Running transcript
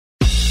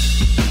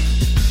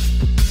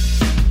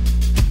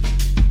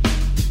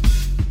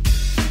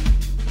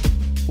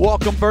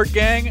Welcome, Burt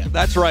Gang.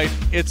 That's right,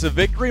 it's a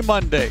Victory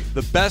Monday,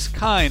 the best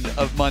kind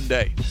of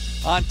Monday.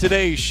 On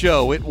today's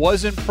show, it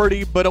wasn't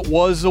pretty, but it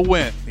was a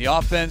win. The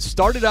offense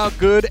started out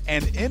good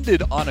and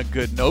ended on a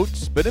good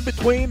note, but in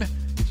between,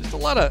 just a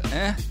lot of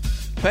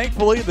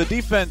Thankfully, the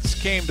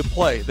defense came to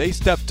play. They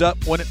stepped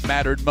up when it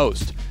mattered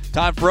most.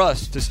 Time for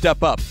us to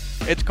step up.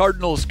 It's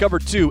Cardinals Cover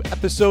 2,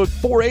 episode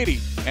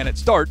 480, and it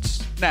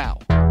starts now.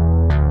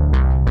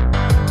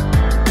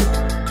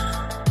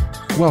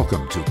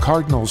 Welcome to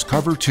Cardinals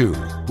Cover 2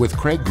 with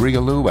Craig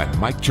Grialou and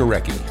Mike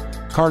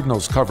Jurecki.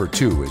 Cardinals Cover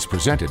 2 is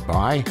presented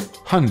by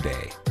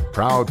Hyundai,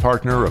 proud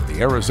partner of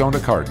the Arizona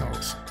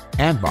Cardinals,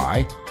 and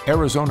by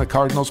Arizona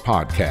Cardinals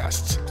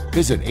Podcasts.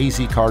 Visit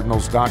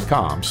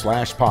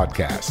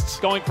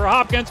azcardinals.com/podcasts. Going for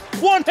Hopkins,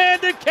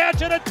 one-handed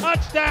catch and a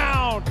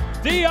touchdown!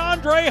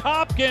 DeAndre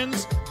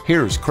Hopkins.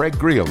 Here's Craig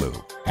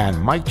Grialou and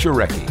Mike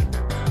Jurecki.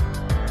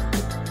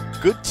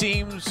 Good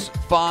teams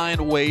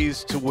find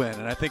ways to win,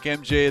 and I think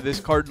MJ,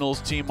 this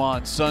Cardinals team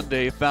on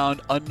Sunday,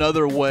 found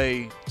another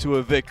way to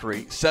a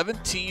victory.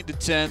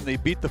 17-10, they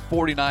beat the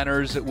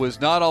 49ers. It was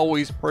not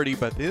always pretty,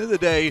 but at the end of the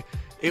day,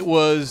 it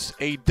was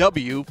a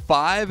W.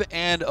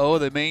 5-0.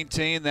 They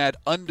maintain that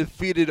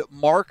undefeated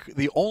mark,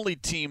 the only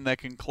team that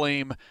can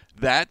claim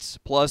that,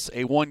 plus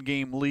a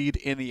one-game lead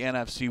in the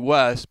NFC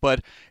West.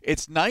 But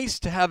it's nice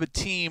to have a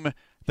team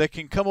that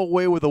can come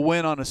away with a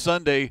win on a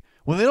Sunday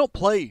when they don't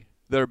play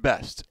their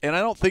best. And I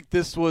don't think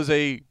this was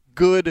a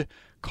good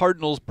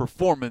Cardinals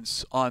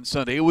performance on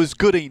Sunday. It was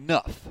good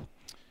enough.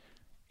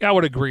 I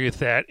would agree with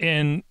that.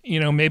 And,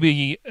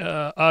 maybe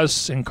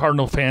us and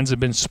Cardinal fans have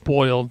been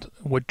spoiled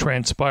what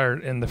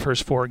transpired in the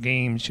first four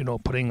games,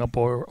 putting up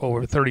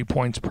over 30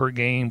 points per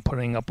game,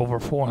 putting up over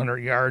 400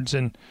 yards.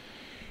 And,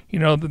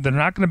 they're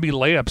not going to be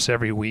layups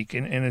every week.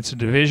 And it's a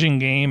division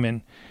game.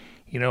 And,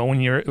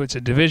 when it's a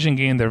division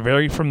game, they're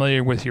very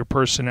familiar with your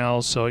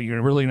personnel, so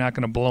you're really not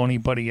going to blow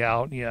anybody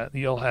out. Yeah,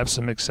 you'll have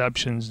some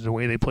exceptions the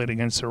way they played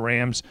against the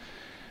Rams.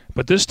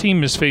 But this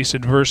team has faced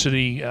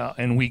adversity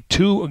in Week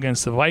 2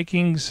 against the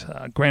Vikings.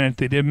 Granted,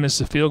 they did miss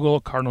the field goal.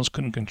 Cardinals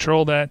couldn't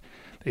control that.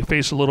 They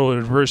faced a little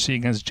adversity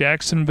against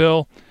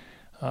Jacksonville.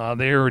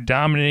 They were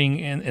dominating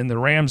in the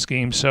Rams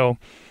game. So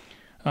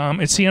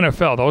it's the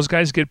NFL. Those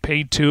guys get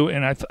paid too.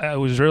 And I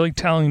was really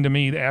telling to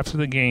me after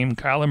the game,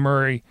 Kyler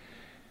Murray,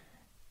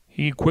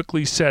 he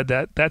quickly said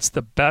that that's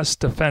the best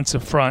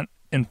defensive front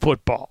in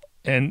football.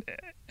 And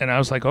I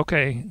was like,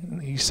 okay,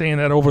 he's saying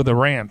that over the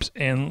Rams.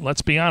 And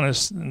let's be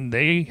honest,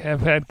 they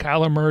have had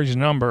Kyler Murray's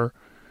number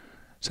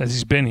since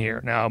he's been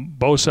here. Now,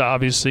 Bosa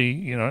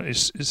obviously,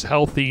 is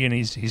healthy and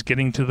he's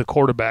getting to the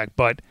quarterback.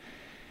 But,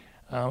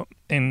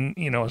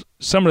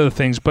 some of the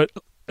things. But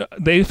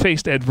they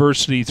faced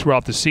adversity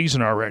throughout the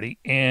season already.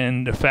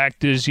 And the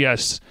fact is,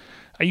 yes,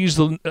 I used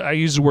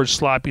the word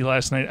sloppy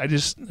last night. I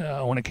just,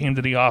 when it came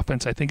to the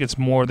offense, I think it's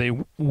more they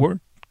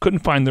couldn't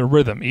find their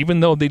rhythm. Even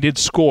though they did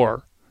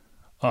score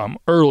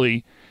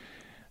early,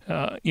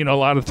 a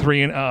lot of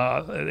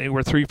they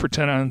were 3 for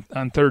 10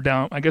 on third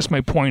down. I guess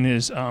my point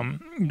is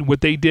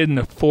what they did in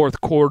the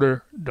fourth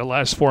quarter, the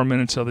last 4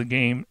 minutes of the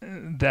game,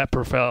 that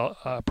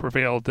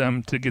prevailed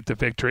them to get the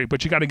victory.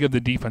 But you got to give the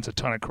defense a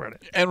ton of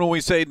credit. And when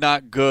we say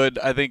not good,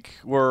 I think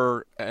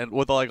we're, and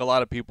with like a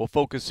lot of people,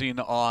 focusing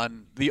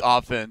on the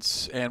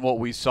offense and what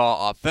we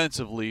saw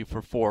offensively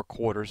for 4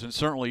 quarters. And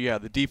certainly,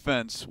 the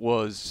defense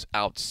was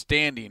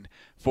outstanding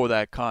for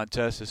that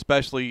contest,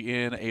 especially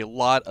in a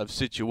lot of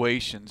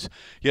situations.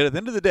 Yet at the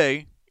end of the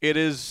day, it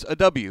is a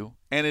W,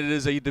 and it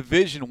is a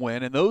division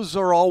win, and those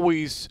are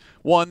always,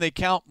 one, they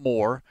count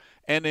more,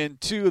 and then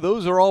two,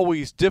 those are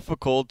always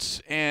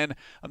difficult. And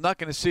I'm not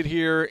going to sit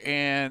here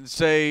and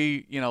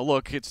say,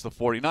 look, it's the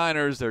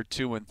 49ers, they're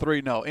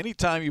 2-3. No,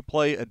 anytime you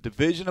play a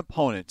division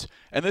opponent,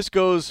 and this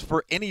goes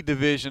for any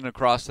division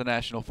across the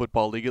National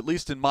Football League, at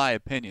least in my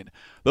opinion,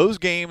 those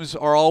games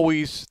are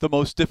always the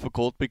most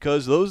difficult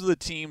because those are the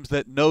teams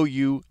that know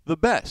you the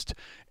best.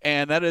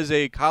 And that is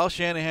a Kyle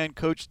Shanahan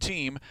coached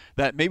team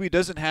that maybe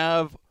doesn't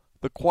have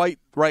quite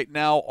right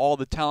now all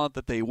the talent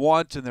that they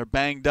want, and they're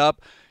banged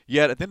up.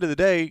 Yet at the end of the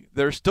day,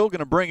 they're still going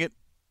to bring it,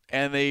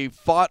 and they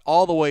fought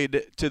all the way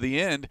to the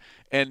end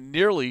and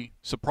nearly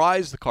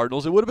surprised the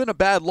Cardinals. It would have been a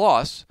bad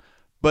loss,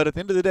 but at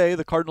the end of the day,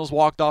 the Cardinals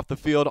walked off the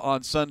field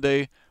on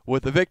Sunday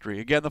with a victory.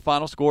 Again, the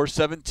final score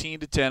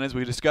 17-10 as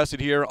we discuss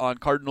it here on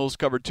Cardinals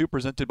Cover 2,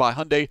 presented by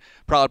Hyundai,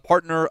 proud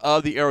partner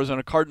of the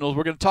Arizona Cardinals.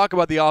 We're going to talk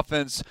about the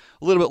offense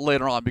a little bit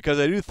later on because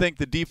I do think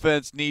the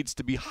defense needs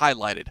to be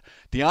highlighted.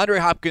 DeAndre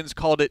Hopkins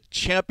called it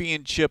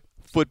championship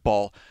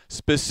football,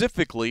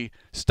 specifically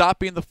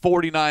stopping the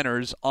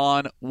 49ers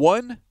on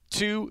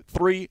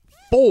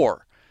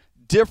 4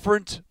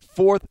 different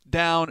fourth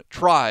down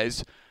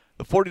tries.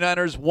 The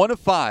 49ers 1 of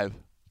 5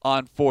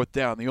 on fourth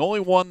down. The only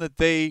one that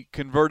they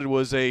converted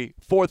was a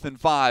 4th and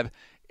 5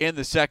 in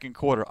the second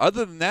quarter.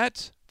 Other than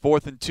that,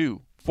 4th and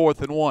 2,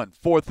 4th and 1,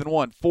 4th and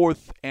 1,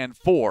 4th and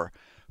 4.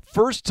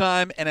 First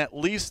time in at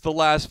least the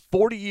last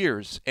 40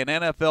 years an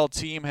NFL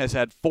team has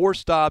had 4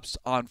 stops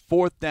on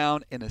fourth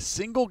down in a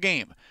single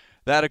game.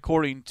 That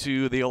according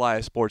to the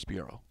Elias Sports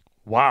Bureau.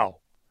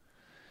 Wow.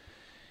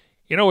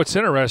 What's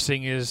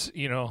interesting is,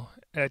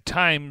 at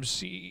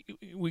times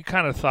we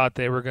kind of thought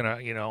they were going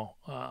to,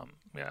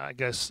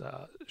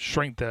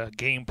 shrink the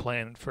game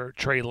plan for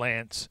Trey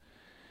Lance.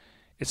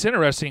 It's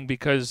interesting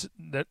because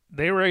that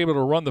they were able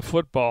to run the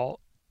football,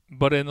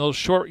 but in those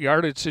short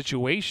yardage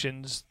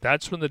situations,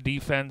 that's when the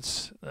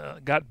defense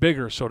got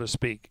bigger, so to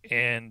speak.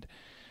 And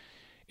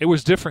it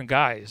was different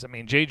guys. I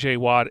mean, J.J.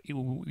 Watt,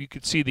 you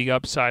could see the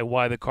upside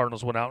why the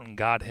Cardinals went out and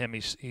got him.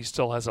 He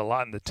still has a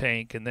lot in the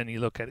tank. And then you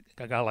look at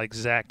a guy like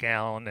Zach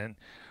Allen and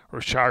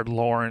Rashard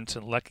Lawrence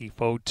and Lecky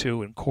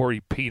Fotu and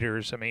Corey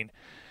Peters. I mean,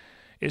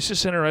 it's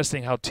just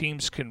interesting how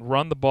teams can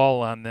run the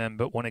ball on them,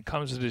 but when it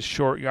comes to this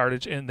short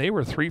yardage, and they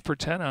were 3 for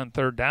 10 on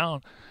third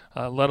down,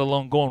 let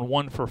alone going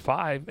 1 for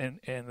 5,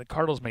 and the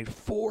Cardinals made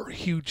 4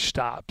 huge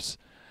stops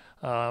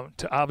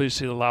to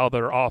obviously allow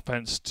their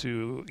offense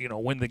to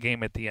win the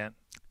game at the end.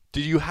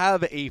 Do you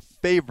have a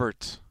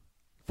favorite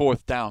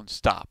fourth down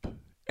stop?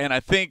 And I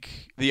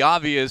think the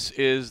obvious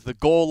is the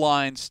goal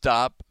line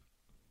stop.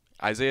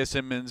 Isaiah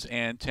Simmons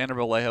and Tanner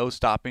Vallejo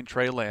stopping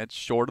Trey Lance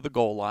short of the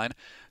goal line.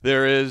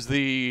 There is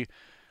the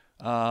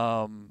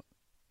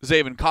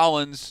Zaven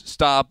Collins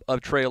stop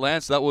of Trey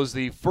Lance. That was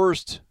the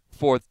first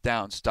fourth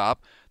down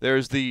stop.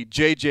 There's the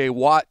J.J.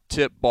 Watt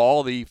tip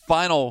ball, the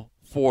final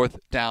fourth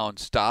down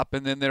stop.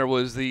 And then there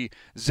was the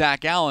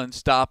Zach Allen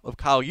stop of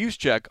Kyle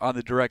Juszczyk on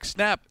the direct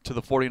snap to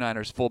the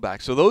 49ers fullback.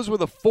 So those were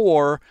the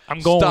 4 I'm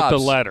going stops. With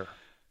the latter.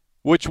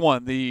 Which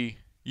one? The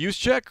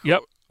Juszczyk?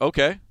 Yep.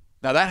 Okay.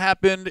 Now, that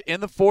happened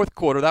in the fourth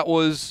quarter. That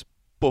was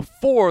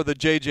before the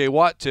J.J.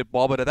 Watt tip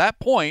ball. But at that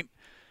point,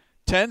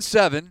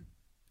 10-7,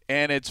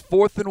 and it's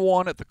 4th and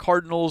 1 at the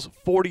Cardinals'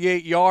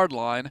 48-yard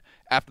line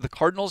after the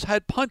Cardinals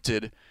had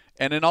punted.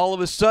 And then all of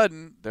a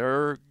sudden,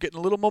 they're getting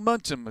a little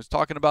momentum. I was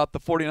talking about the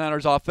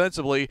 49ers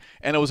offensively,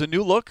 and it was a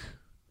new look,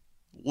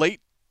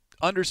 late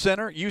under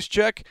center,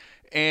 Juszczyk,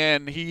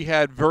 and he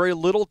had very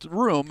little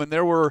room, and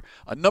there were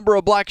a number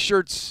of black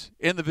shirts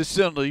in the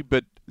vicinity,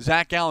 but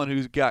Zach Allen,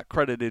 who got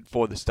credited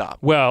for the stop.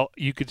 Well,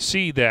 you could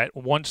see that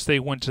once they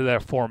went to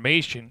that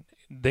formation,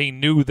 they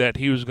knew that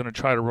he was going to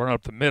try to run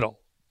up the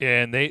middle,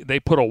 and they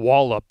put a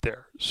wall up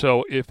there.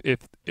 So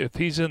if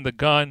he's in the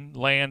gun,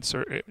 Lance,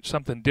 or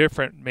something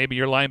different, maybe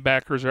your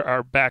linebackers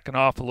are backing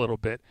off a little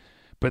bit.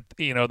 But,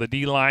 the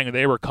D-line,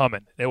 they were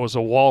coming. There was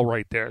a wall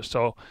right there.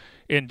 So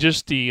in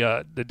just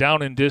the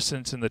down and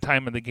distance and the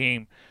time of the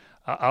game,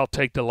 I'll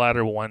take the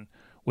latter one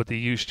with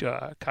the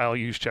Kyle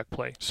Juszczyk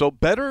play. So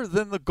better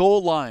than the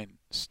goal line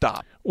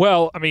stop.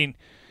 Well, I mean,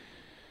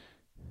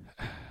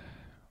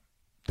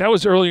 that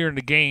was earlier in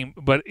the game,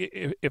 but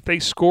if they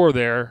score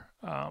there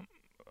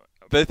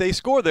if they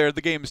score there, the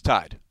game is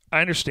tied.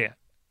 I understand.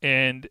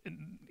 And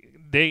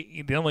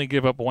they only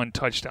give up 1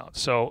 touchdown.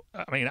 So,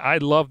 I mean, I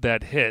love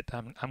that hit.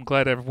 I'm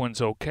glad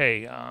everyone's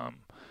okay. I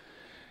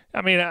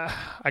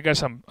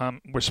guess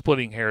we're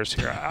splitting hairs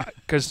here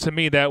because to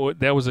me that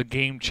was a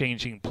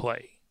game-changing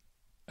play.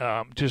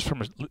 Just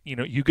from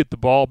you get the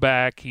ball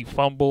back, he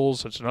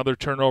fumbles, it's another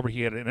turnover.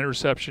 He had an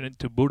interception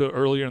into Buddha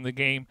earlier in the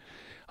game.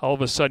 All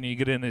of a sudden, you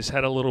get in his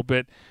head a little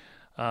bit.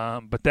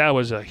 But that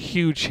was a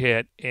huge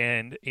hit,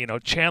 and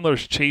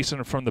Chandler's chasing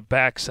him from the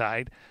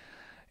backside,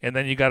 and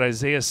then you got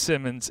Isaiah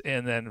Simmons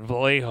and then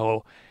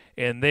Vallejo,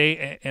 and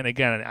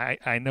again,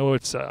 I know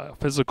it's a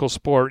physical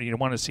sport, you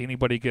don't want to see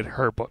anybody get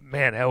hurt, but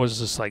man, that was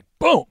just like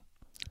boom.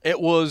 It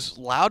was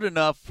loud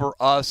enough for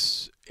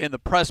us in the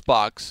press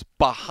box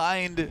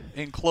behind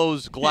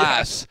enclosed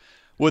glass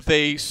with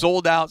a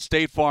sold-out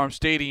State Farm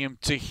Stadium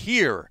to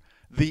hear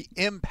the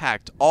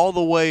impact all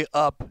the way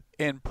up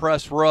in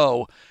press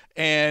row.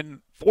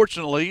 And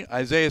fortunately,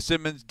 Isaiah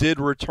Simmons did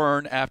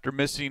return after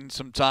missing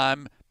some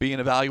time,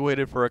 being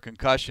evaluated for a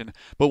concussion.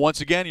 But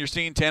once again, you're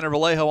seeing Tanner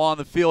Vallejo on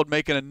the field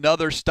making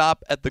another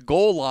stop at the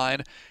goal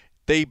line.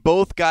 They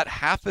both got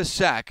half a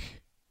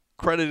sack,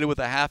 credited with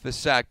a half a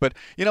sack. But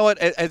you know what?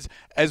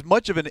 As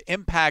much of an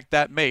impact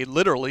that made,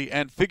 literally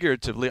and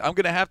figuratively, I'm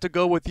going to have to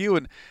go with you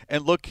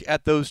and look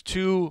at those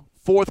 2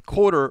 fourth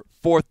quarter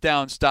fourth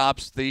down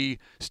stops, the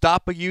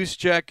stop of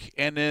Juszczyk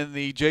and then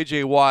the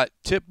J.J. Watt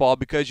tip ball,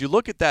 because you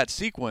look at that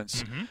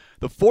sequence,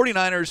 the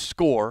 49ers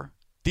score,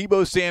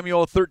 Deebo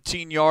Samuel,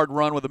 13-yard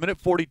run with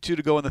 1:42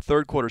 to go in the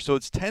third quarter. So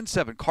it's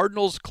 10-7.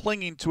 Cardinals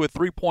clinging to a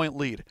 3-point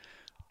lead.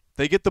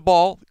 They get the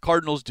ball,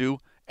 Cardinals do,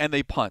 and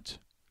they punt.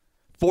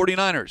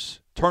 49ers,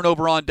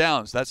 turnover on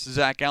downs. That's the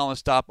Zach Allen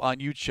stop on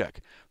Juszczyk.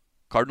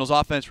 Cardinals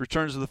offense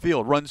returns to the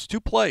field, runs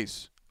 2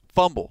 plays,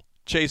 fumble,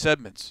 Chase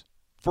Edmonds.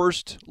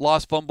 First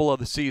lost fumble of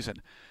the season.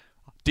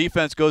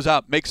 Defense goes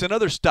out, makes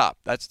another stop.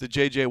 That's the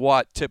J.J.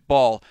 Watt tip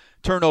ball,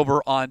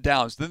 turnover on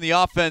downs. Then the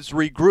offense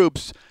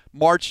regroups,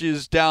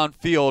 marches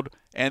downfield,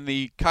 and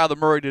the Kyler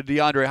Murray to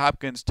DeAndre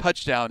Hopkins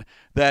touchdown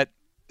that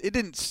it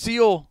didn't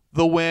seal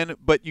the win,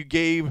 but you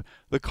gave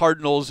the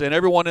Cardinals and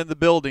everyone in the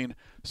building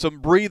some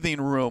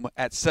breathing room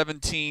at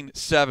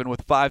 17-7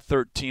 with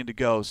 5:13 to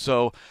go.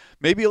 So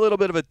maybe a little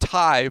bit of a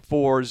tie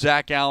for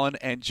Zach Allen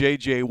and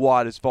J.J.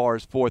 Watt as far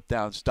as fourth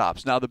down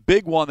stops. Now, the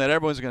big one that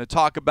everyone's going to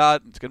talk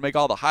about, and it's going to make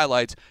all the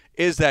highlights,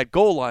 is that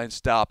goal line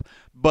stop.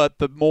 But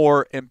the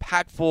more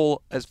impactful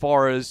as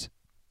far as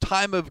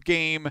time of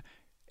game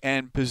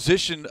and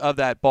position of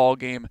that ball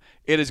game,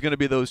 it is going to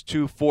be those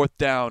 2 fourth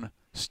down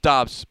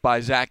stops by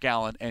Zach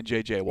Allen and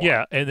J.J. Watt.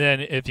 Yeah, and then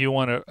if you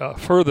want to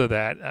further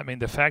that, I mean,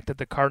 the fact that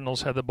the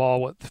Cardinals had the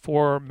ball with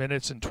 4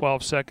 minutes and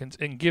 12 seconds,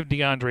 and give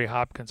DeAndre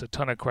Hopkins a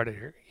ton of credit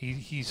here.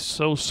 He's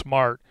so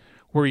smart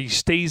where he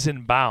stays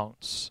in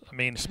bounds. I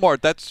mean,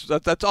 smart. That's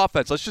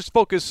offense. Let's just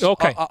focus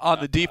on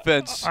the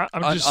defense.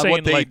 I'm just on saying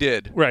what they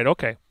did. Right.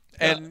 Okay.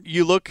 And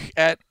you look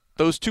at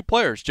those two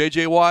players,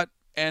 J.J. Watt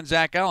and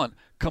Zach Allen,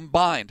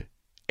 combined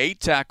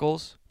 8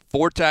 tackles,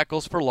 4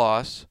 tackles for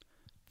loss,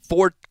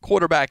 4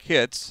 quarterback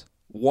hits,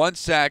 1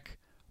 sack,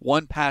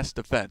 1 pass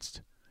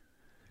defensed.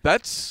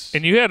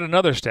 And you had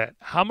another stat.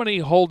 How many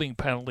holding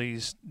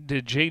penalties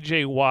did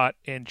J.J. Watt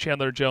and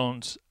Chandler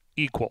Jones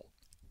equal?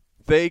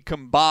 They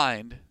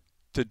combined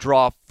to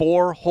draw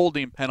 4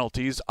 holding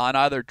penalties on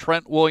either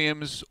Trent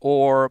Williams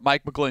or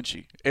Mike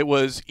McGlinchey. It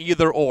was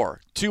either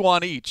or, 2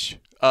 on each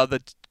of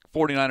the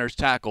 49ers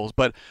tackles.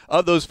 But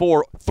of those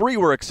 4, 3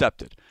 were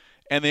accepted.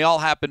 And they all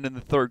happened in the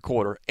third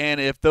quarter.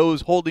 And if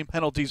those holding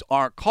penalties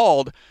aren't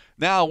called,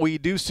 now we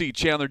do see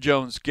Chandler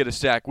Jones get a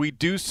sack. We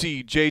do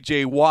see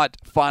J.J. Watt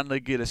finally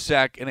get a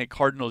sack in a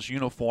Cardinals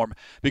uniform,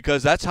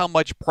 because that's how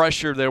much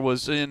pressure there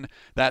was in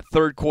that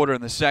third quarter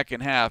in the second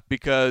half,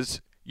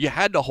 because you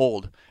had to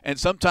hold. And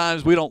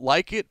sometimes we don't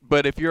like it,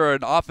 but if you're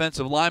an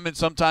offensive lineman,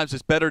 sometimes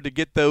it's better to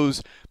get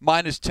those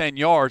minus 10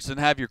 yards than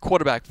have your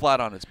quarterback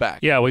flat on its back.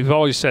 Yeah, we've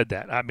always said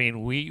that. I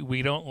mean,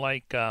 we don't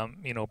like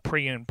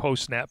pre and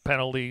post snap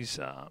penalties,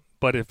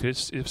 but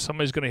if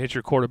somebody's going to hit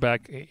your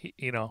quarterback,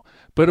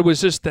 but it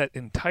was just that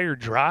entire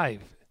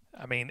drive.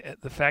 I mean,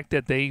 the fact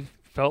that they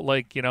felt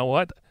like, you know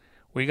what,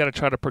 we got to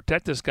try to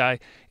protect this guy,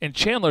 and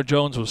Chandler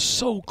Jones was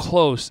so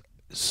close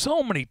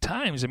so many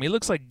times. I mean, he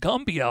looks like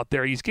Gumby out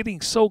there. He's getting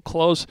so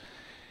close,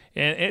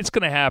 and it's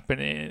going to happen.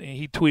 And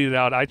he tweeted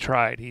out, "I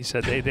tried." He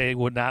said they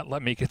would not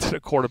let me get to the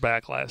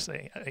quarterback last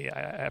night.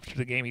 After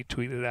the game, he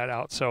tweeted that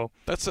out. So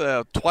that's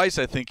twice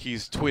I think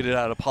he's tweeted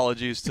out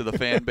apologies to the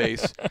fan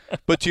base.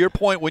 But to your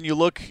point, when you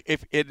look,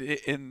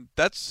 and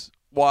that's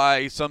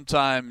why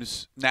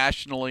sometimes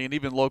nationally and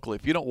even locally,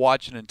 if you don't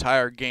watch an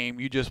entire game,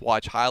 you just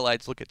watch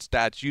highlights, look at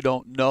stats, you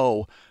don't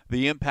know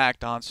the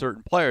impact on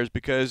certain players,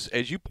 because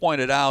as you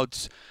pointed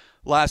out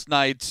last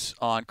night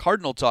on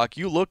Cardinal Talk,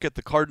 you look at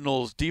the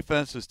Cardinals'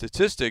 defensive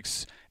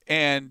statistics,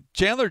 and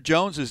Chandler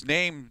Jones'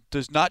 name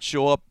does not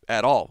show up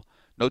at all.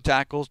 No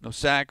tackles, no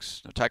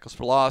sacks, no tackles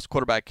for loss,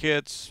 quarterback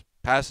hits,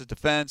 passes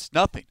defense,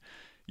 nothing.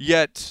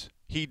 Yet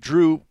he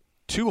drew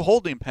 2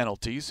 holding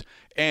penalties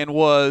and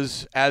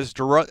was as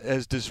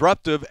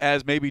disruptive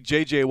as maybe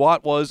J.J.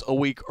 Watt was a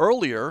week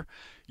earlier.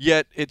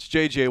 Yet it's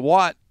J.J.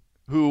 Watt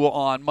who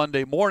on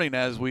Monday morning,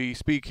 as we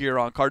speak here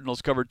on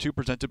Cardinals Cover 2,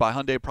 presented by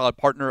Hyundai, proud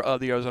partner of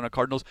the Arizona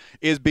Cardinals,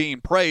 is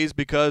being praised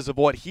because of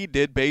what he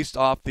did based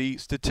off the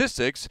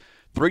statistics.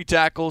 3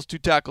 tackles, 2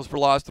 tackles for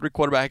loss, 3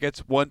 quarterback hits,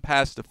 1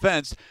 pass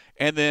defense,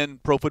 and then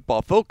Pro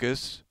Football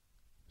Focus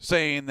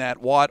saying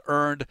that Watt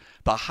earned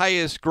the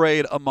highest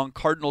grade among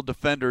Cardinal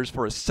defenders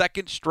for a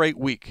second straight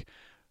week,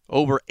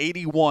 over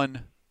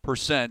 81%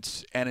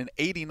 and an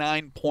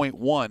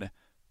 89.1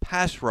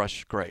 pass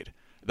rush grade.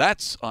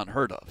 That's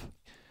unheard of.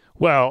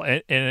 Well,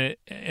 and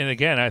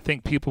again, I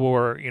think people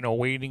were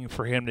waiting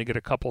for him to get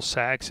a couple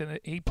sacks, and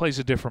he plays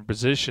a different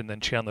position than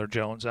Chandler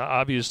Jones.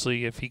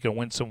 Obviously, if he can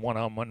win some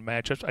one-on-one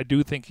matchups, I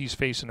do think he's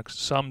facing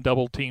some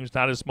double teams,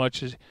 not as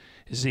much as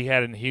he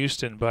had in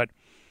Houston, but.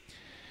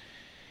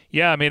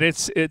 Yeah, I mean,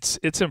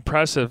 it's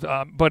impressive.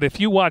 But if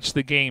you watch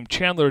the game,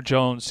 Chandler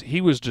Jones, he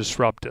was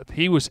disruptive.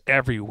 He was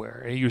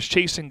everywhere. He was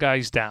chasing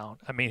guys down.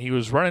 I mean, he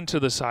was running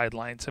to the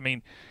sidelines. I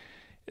mean,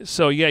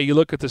 so, yeah, you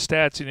look at the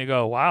stats and you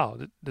go, wow,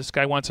 this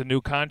guy wants a new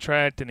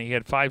contract, and he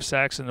had 5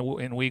 sacks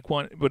in week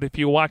 1. But if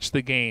you watch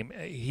the game,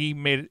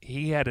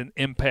 he had an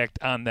impact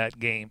on that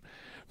game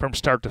from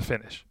start to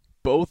finish.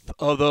 Both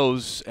of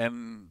those,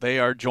 and they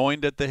are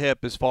joined at the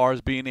hip as far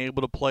as being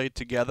able to play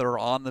together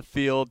on the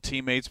field,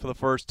 teammates for the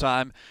first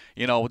time.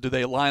 Do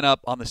they line up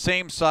on the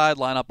same side,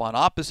 line up on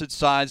opposite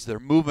sides? They're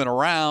moving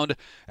around,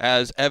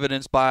 as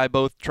evidenced by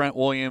both Trent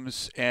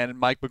Williams and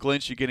Mike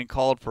McGlinchey getting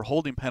called for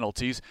holding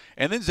penalties.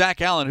 And then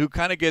Zach Allen, who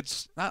kind of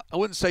gets, I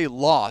wouldn't say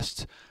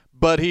lost,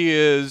 but he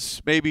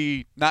is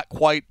maybe not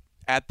quite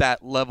at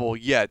that level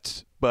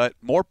yet. But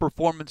more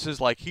performances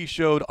like he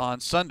showed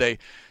on Sunday.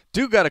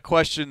 Do got to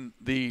question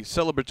the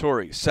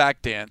celebratory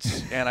sack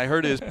dance, and I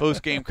heard his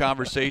post-game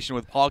conversation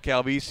with Paul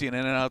Calvisi, and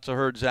then I also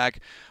heard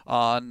Zach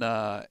on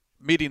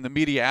meeting the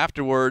media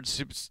afterwards.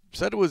 He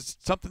said it was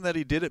something that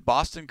he did at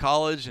Boston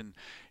College, and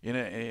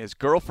his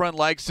girlfriend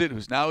likes it,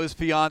 who's now his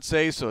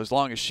fiance, so as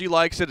long as she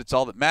likes it, it's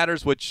all that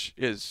matters, which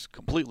is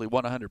completely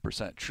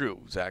 100%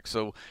 true, Zach.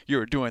 So you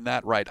were doing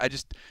that right.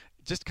 It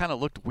just kind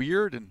of looked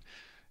weird, and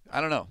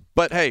I don't know.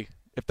 But, hey,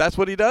 if that's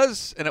what he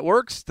does and it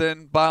works,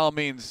 then by all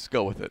means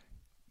go with it.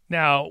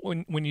 Now,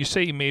 when you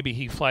say maybe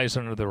he flies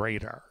under the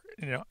radar,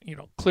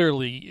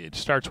 clearly it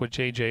starts with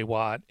J.J.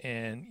 Watt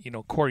and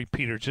Corey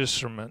Peters,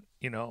 just from a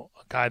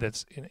guy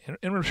that's and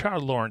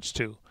Rashard Lawrence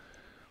too.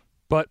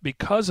 But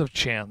because of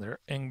Chandler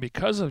and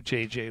because of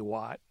J.J.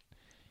 Watt,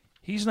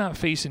 he's not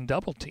facing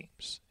double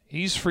teams.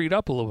 He's freed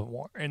up a little bit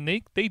more. And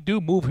they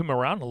do move him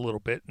around a little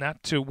bit,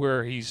 not to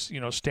where he's,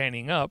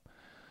 standing up.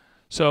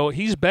 So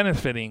he's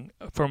benefiting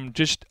from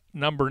just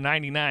number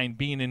 99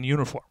 being in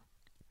uniform.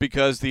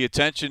 Because the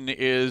attention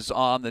is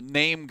on the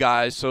name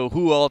guys, so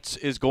who else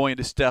is going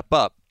to step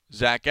up?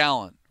 Zach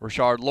Allen,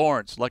 Rashard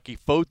Lawrence, Lucky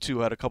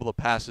Fotu had a couple of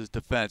passes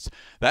defense.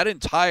 That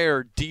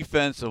entire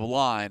defensive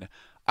line,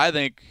 I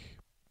think,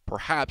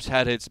 perhaps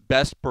had its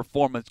best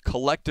performance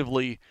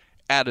collectively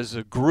as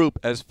a group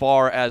as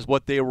far as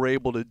what they were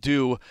able to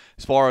do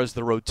as far as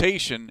the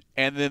rotation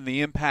and then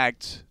the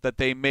impact that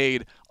they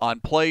made on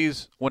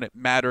plays when it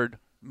mattered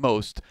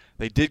most.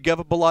 They did give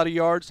up a lot of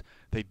yards.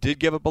 They did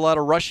give up a lot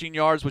of rushing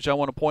yards, which I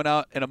want to point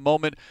out in a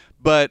moment.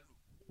 But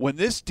when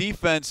this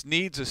defense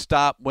needs a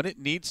stop, when it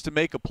needs to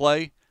make a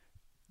play,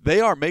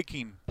 they are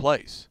making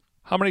plays.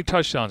 How many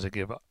touchdowns they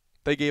give up?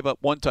 They gave up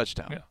 1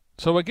 touchdown. Yeah.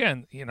 So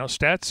again,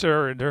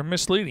 stats they're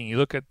misleading. You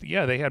look at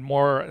they had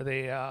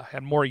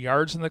more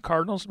yards than the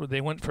Cardinals, but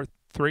they went for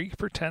 3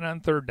 for 10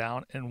 on third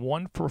down and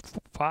 1 for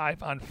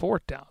 5 on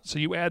fourth down. So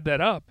you add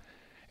that up,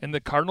 and the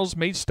Cardinals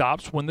made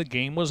stops when the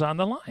game was on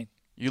the line.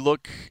 You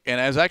look,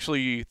 and as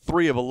actually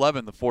 3 of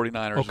 11, the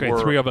 49ers were. Okay,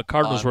 3 of the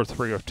Cardinals were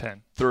 3 of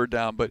 10. Third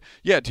down. But,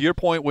 yeah, to your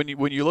point, when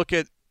you look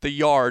at the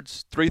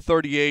yards,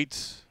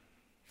 338,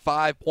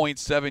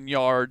 5.7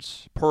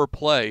 yards per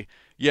play,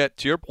 yet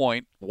to your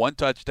point, 1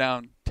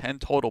 touchdown, 10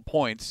 total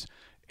points,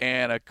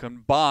 and a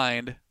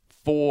combined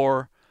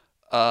 4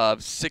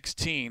 of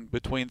 16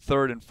 between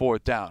third and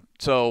fourth down.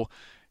 So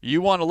you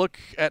want to look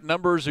at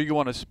numbers or you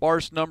want to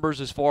sparse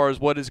numbers as far as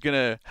what is going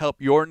to help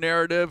your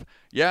narrative,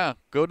 yeah,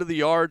 go to the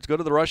yards, go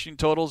to the rushing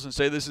totals and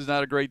say this is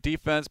not a great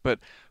defense, but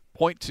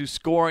point to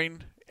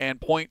scoring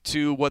and point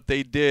to what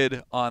they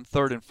did on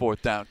third and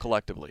fourth down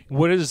collectively.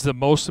 What is the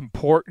most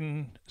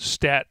important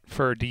stat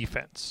for a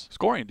defense?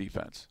 Scoring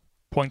defense.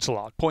 Points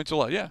allowed. Points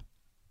allowed, yeah.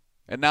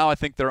 And now I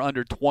think they're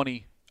under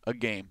 20 a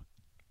game.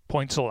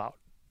 Points allowed.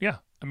 Yeah.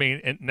 I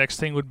mean, and next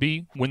thing would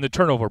be win the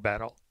turnover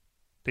battle.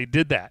 They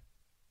did that.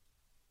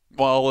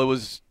 Well, it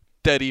was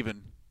dead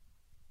even.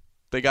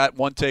 They got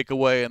 1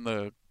 takeaway, and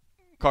the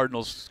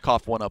Cardinals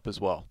coughed 1 up as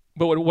well.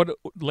 But what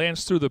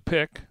Lance threw the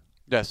pick?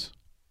 Yes.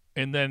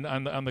 And then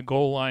on the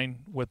goal line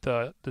with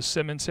the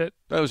Simmons hit?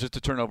 That was just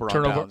a turnover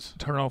on downs.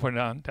 Turnover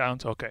on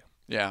downs, okay.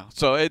 Yeah.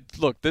 So,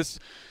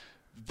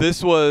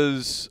 this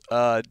was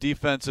a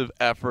defensive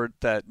effort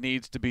that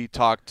needs to be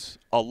talked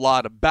a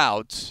lot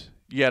about,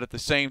 yet at the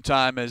same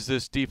time as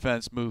this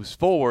defense moves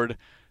forward,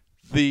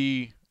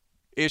 the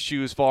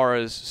issue as far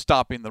as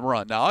stopping the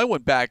run. Now, I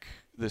went back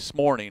this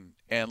morning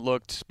and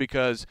looked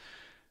because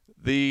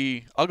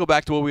I'll go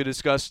back to what we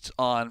discussed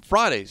on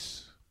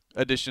Friday's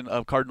edition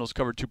of Cardinals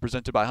Cover 2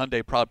 presented by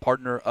Hyundai, proud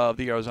partner of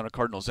the Arizona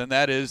Cardinals, and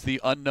that is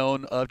the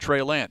unknown of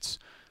Trey Lance.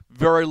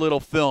 Very little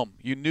film.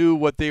 You knew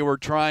what they were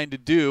trying to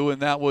do,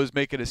 and that was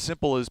make it as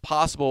simple as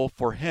possible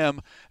for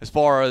him as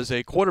far as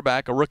a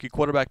quarterback, a rookie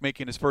quarterback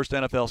making his first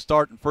NFL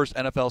start and first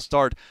NFL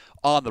start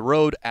on the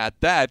road at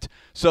that.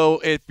 So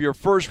if your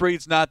first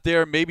read's not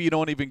there, maybe you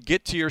don't even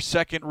get to your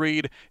second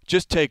read,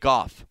 just take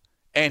off.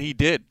 And he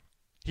did.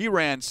 He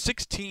ran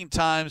 16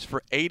 times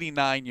for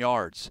 89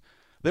 yards.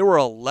 There were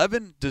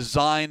 11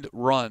 designed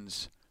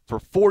runs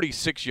for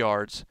 46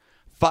 yards.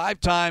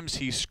 5 times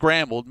he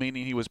scrambled,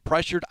 meaning he was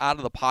pressured out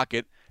of the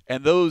pocket,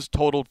 and those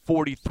totaled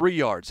 43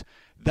 yards.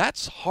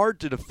 That's hard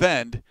to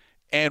defend,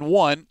 and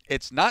one,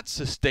 it's not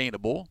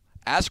sustainable.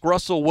 Ask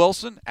Russell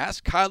Wilson,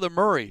 ask Kyler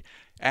Murray.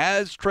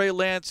 As Trey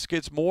Lance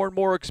gets more and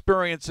more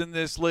experience in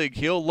this league,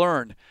 he'll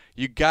learn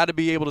you got to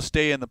be able to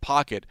stay in the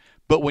pocket.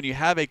 But when you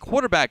have a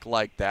quarterback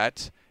like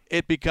that,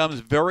 it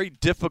becomes very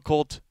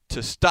difficult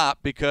to stop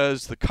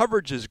because the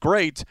coverage is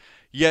great,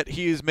 yet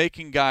he is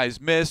making guys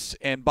miss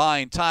and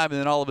buying time, and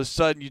then all of a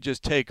sudden you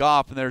just take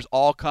off and there's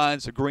all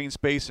kinds of green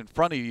space in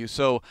front of you.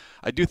 So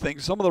I do think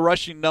some of the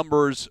rushing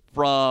numbers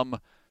from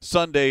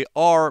Sunday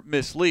are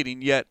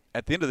misleading, yet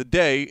at the end of the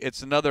day,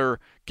 it's another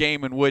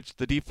game in which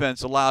the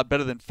defense allowed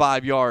better than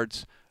 5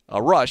 yards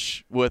a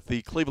rush with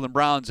the Cleveland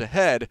Browns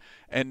ahead,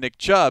 and Nick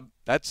Chubb,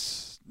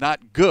 that's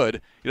not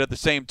good. Yet at the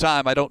same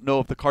time, I don't know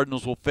if the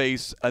Cardinals will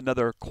face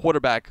another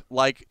quarterback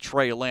like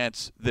Trey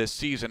Lance this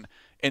season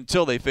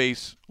until they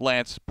face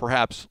Lance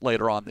perhaps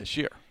later on this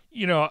year.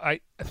 You know,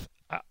 I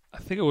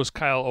think it was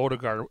Kyle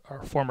Odegaard,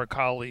 our former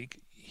colleague.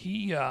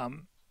 He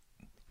kind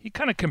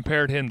of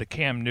compared him to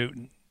Cam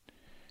Newton.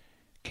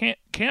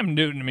 Cam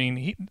Newton, I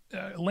mean,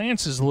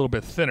 Lance is a little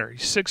bit thinner.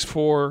 He's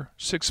 6'4",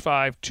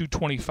 6'5",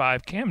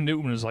 225. Cam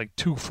Newton is like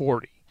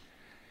 240.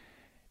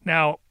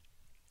 Now,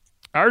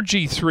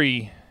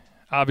 RG3,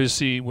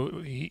 obviously,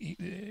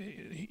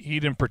 he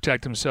didn't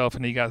protect himself,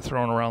 and he got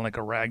thrown around like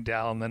a rag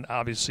doll. And then,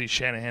 obviously, Mike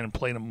Shanahan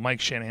played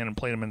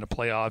him in the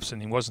playoffs,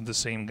 and he wasn't the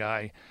same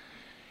guy.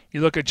 You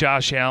look at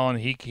Josh Allen;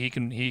 he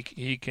can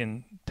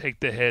take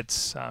the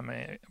hits.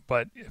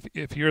 But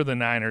if you're the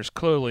Niners,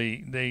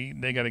 clearly they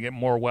got to get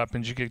more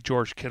weapons. You get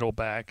George Kittle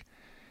back,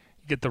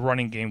 you get the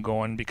running game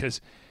going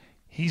because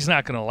he's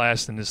not going to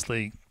last in this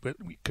league, but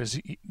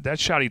because that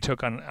shot he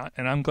took on,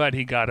 and I'm glad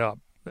he got up.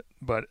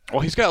 But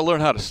well, he's got to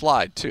learn how to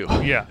slide too.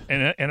 Yeah,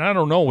 and I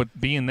don't know, with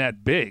being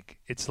that big,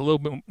 it's a little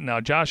bit. Now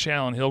Josh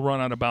Allen, he'll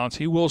run out of bounds,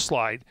 he will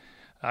slide.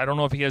 I don't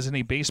know if he has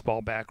any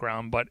baseball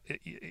background, but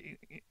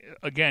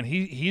again,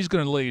 he's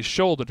going to lay his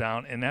shoulder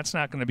down, and that's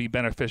not going to be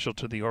beneficial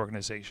to the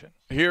organization.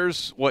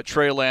 Here's what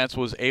Trey Lance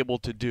was able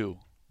to do.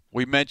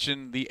 We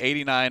mentioned the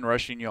 89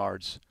 rushing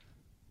yards.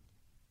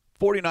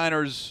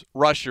 49ers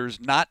rushers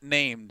not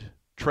named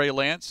Trey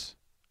Lance,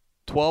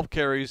 12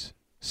 carries,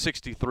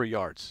 63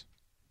 yards.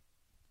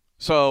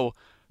 So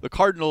the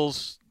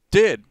Cardinals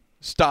did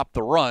stop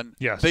the run.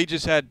 Yes. They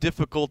just had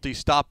difficulty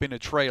stopping a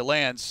Trey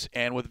Lance,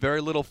 and with very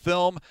little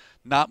film,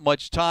 not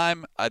much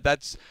time.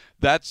 That's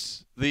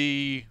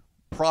the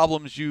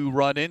problems you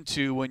run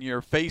into when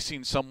you're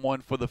facing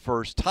someone for the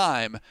first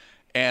time.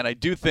 And I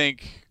do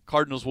think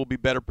Cardinals will be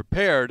better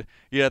prepared,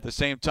 yet at the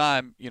same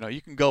time,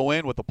 you can go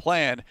in with a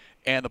plan,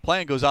 and the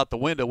plan goes out the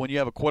window when you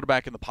have a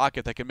quarterback in the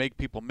pocket that can make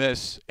people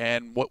miss.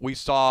 And what we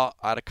saw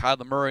out of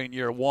Kyler Murray in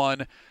year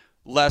 1,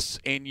 less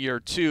in year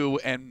 2,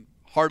 and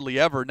hardly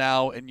ever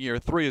now in year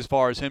 3 as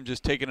far as him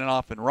just taking it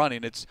off and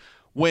running. It's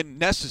when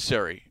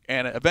necessary,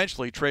 and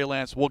eventually Trey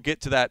Lance will get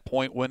to that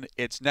point when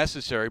it's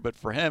necessary. But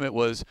for him it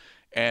was,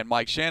 and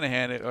Kyle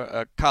Shanahan,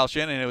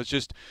 it was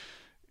just,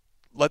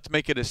 let's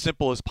make it as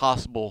simple as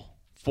possible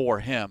for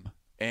him.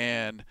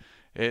 And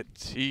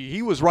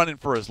he was running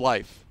for his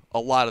life a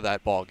lot of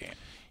that ball game.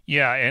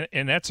 Yeah,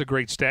 and that's a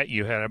great stat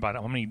you had about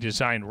how many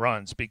designed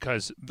runs,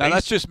 because now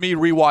that's just me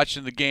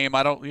rewatching the game.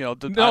 I don't,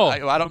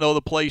 I don't know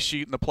the play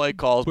sheet and the play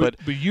calls, but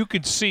you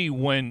could see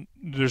when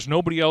there's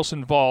nobody else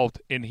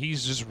involved and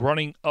he's just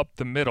running up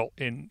the middle,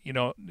 and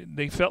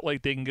they felt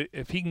like they can get,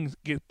 if he can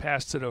get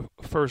past to the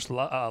first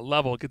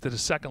level, get to the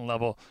second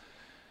level.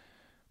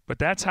 But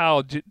that's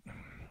how,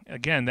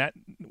 again, that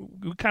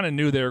we kind of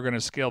knew they were going to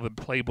scale the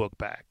playbook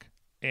back.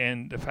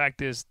 And the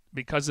fact is,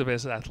 because of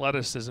his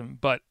athleticism,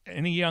 but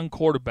any young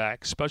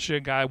quarterback, especially a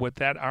guy with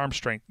that arm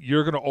strength,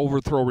 you're going to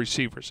overthrow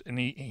receivers. And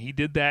he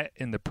did that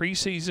in the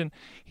preseason.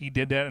 He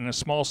did that in a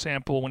small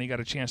sample when he got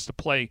a chance to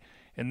play.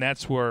 And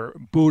that's where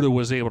Buddha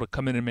was able to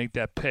come in and make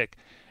that pick.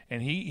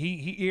 And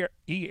he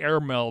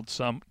airmailed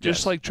some,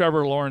 just like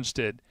Trevor Lawrence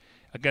did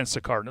against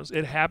the Cardinals.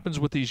 It happens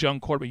with these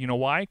young quarterbacks. You know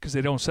why? Because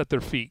they don't set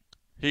their feet.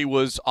 He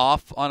was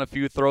off on a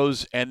few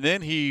throws, and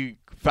then he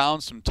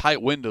found some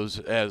tight windows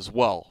as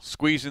well,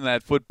 squeezing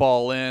that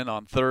football in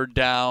on third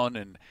down,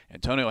 and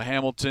Antonio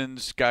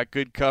Hamilton's got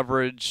good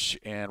coverage,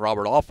 and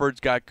Robert Alford's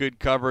got good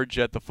coverage,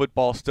 yet the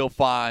football still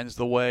finds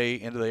the way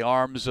into the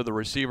arms of the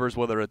receivers,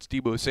 whether it's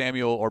Deebo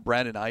Samuel or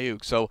Brandon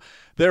Ayuk. So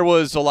there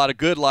was a lot of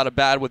good, a lot of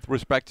bad with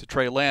respect to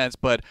Trey Lance,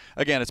 but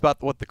again, it's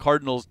about what the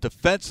Cardinals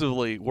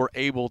defensively were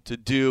able to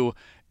do.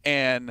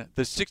 And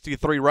the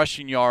 63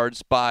 rushing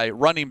yards by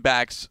running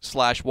backs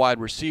 / wide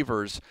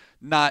receivers,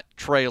 not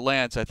Trey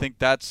Lance. I think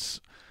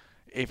that's,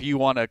 if you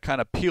want to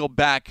kind of peel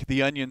back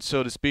the onion,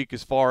 so to speak,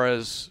 as far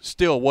as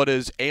still what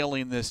is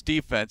ailing this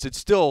defense. It's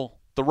still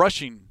the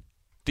rushing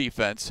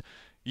defense,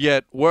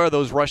 yet where are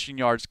those rushing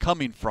yards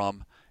coming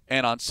from?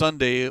 And on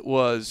Sunday it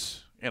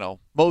was,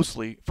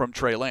 mostly from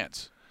Trey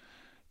Lance.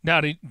 Now,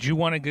 do you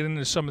want to get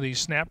into some of these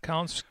snap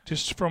counts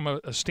just from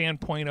a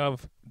standpoint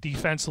of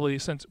defensively,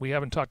 since we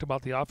haven't talked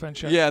about the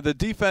offense yet? Yeah, the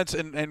defense,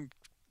 and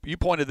you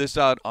pointed this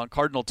out on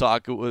Cardinal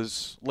Talk. It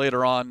was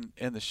later on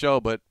in the show,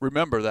 but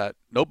remember that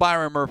no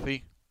Byron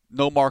Murphy,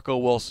 no Marco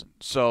Wilson.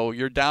 So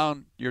you're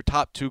down your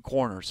top 2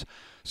 corners.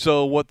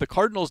 So what the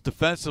Cardinals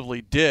defensively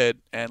did,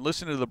 and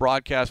listening to the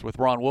broadcast with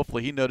Ron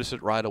Wolfley, he noticed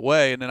it right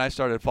away, and then I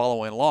started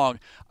following along.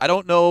 I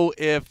don't know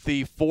if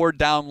the 4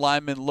 down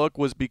lineman look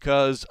was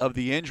because of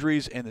the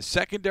injuries in the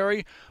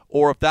secondary,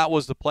 or if that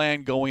was the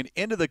plan going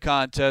into the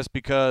contest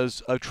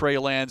because of Trey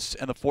Lance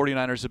and the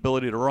 49ers'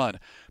 ability to run.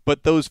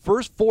 But those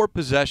first 4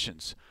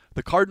 possessions,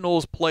 the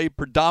Cardinals played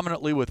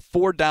predominantly with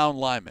 4 down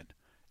linemen,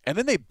 and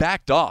then they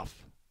backed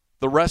off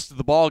the rest of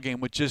the ball game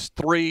with just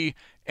 3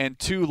 and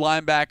 2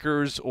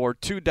 linebackers, or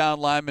 2 down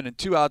linemen and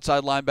 2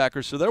 outside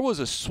linebackers. So there was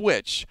a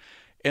switch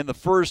in the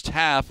first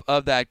half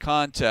of that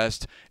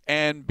contest,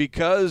 and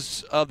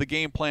because of the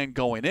game plan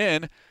going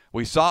in,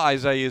 we saw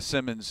Isaiah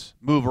Simmons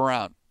move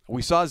around.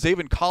 We saw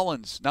Zaven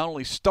Collins not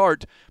only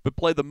start, but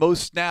play the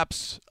most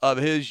snaps of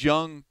his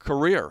young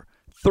career.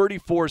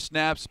 34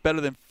 snaps,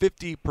 better than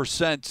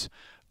 50%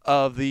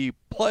 of the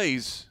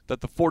plays that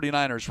the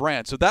 49ers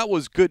ran. So that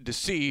was good to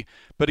see.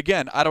 But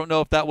again, I don't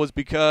know if that was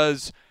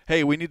because,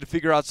 hey, we need to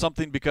figure out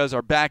something because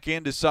our back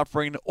end is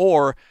suffering,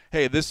 or,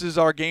 hey, this is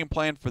our game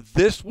plan for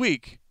this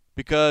week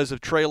because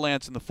of Trey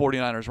Lance and the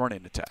 49ers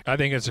running attack. I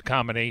think it's a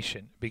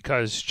combination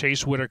because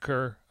Chase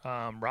Whitaker,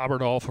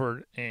 Robert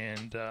Alford,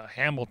 and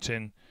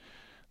Hamilton,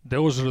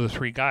 those are the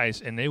 3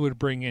 guys, and they would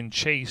bring in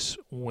Chase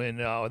when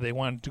they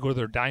wanted to go to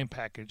their dime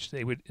package.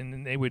 They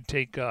would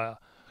take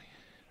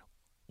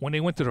when they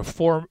went to the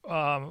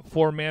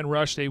four-man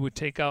rush, they would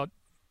take out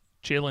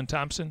Jalen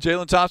Thompson?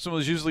 Jalen Thompson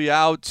was usually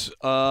out,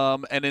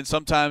 and then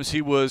sometimes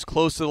he was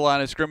close to the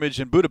line of scrimmage,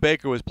 and Budda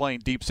Baker was playing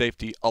deep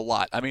safety a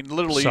lot. I mean,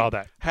 literally Saw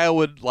that.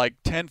 had like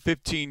 10,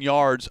 15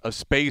 yards of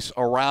space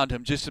around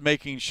him just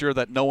making sure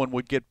that no one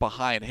would get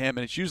behind him,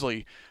 and it's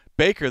usually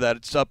Baker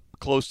that's up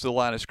close to the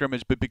line of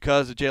scrimmage, but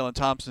because of Jalen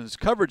Thompson's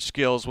coverage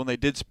skills, when they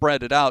did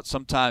spread it out,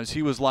 sometimes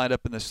he was lined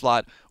up in the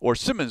slot or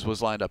Simmons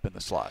was lined up in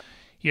the slot.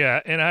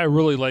 Yeah, and I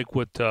really like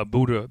what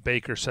Budda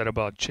Baker said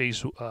about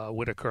Chase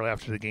Whitaker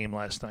after the game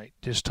last night.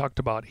 Just talked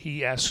about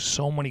he asks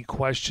so many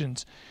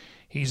questions.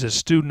 He's a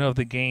student of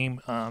the game.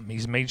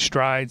 He's made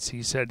strides.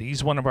 He said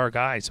he's one of our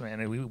guys, man,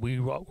 and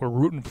we're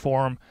rooting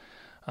for him.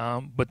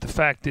 But the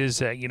fact is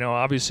that,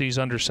 obviously he's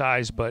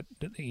undersized, but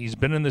he's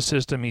been in the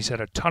system. He's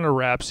had a ton of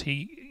reps.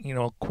 He,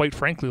 quite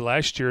frankly,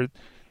 last year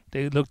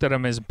they looked at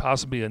him as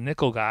possibly a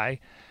nickel guy.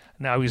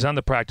 Now he's on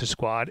the practice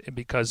squad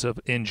because of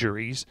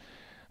injuries.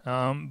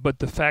 But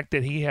the fact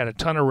that he had a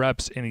ton of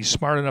reps and he's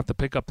smart enough to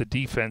pick up the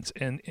defense,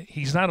 and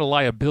he's not a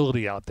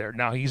liability out there.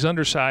 Now, he's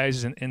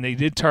undersized, and they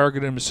did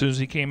target him as soon as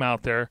he came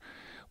out there,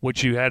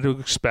 which you had to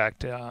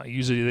expect.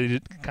 Usually they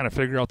did kind of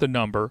figure out the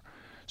number,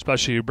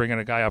 especially bringing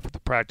a guy up with the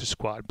practice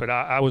squad. But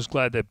I was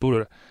glad that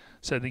Budda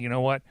said that, you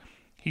know what,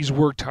 he's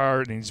worked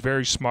hard and he's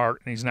very smart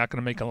and he's not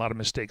going to make a lot of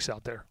mistakes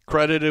out there.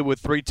 Credited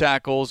with 3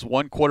 tackles,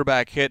 1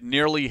 quarterback hit,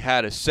 nearly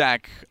had a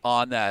sack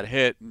on that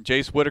hit. And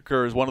Jace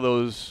Whitaker is one of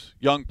those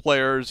young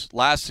players.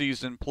 Last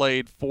season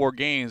played 4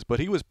 games, but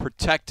he was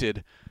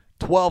protected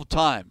 12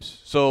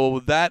 times.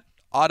 So that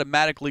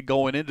automatically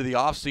going into the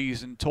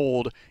offseason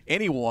told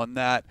anyone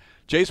that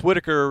Jace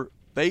Whitaker,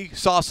 they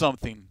saw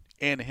something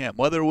in him,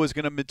 whether it was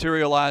going to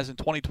materialize in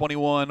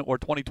 2021 or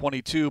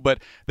 2022,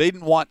 but they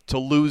didn't want to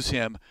lose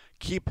him,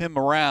 keep him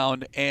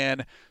around,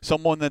 and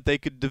someone that they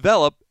could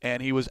develop.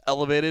 And he was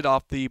elevated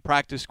off the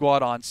practice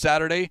squad on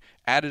Saturday,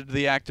 added to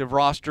the active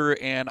roster,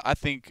 and I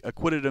think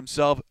acquitted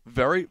himself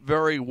very,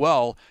 very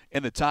well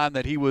in the time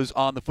that he was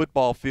on the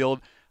football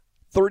field.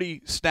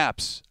 30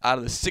 snaps out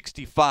of the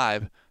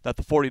 65 that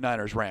the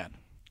 49ers ran.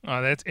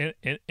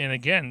 And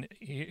again,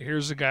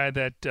 here's a guy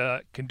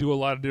that can do a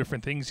lot of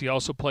different things. He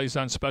also plays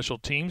on special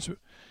teams.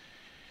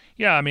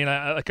 Yeah, I mean,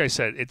 like I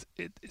said,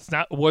 it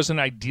wasn't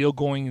ideal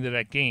going into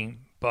that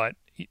game, but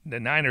the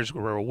Niners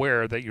were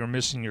aware that you're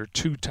missing your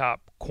 2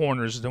 top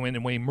corners the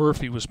way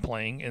Murphy was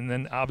playing, and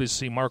then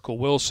obviously Marco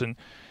Wilson,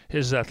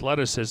 his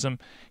athleticism,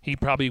 he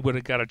probably would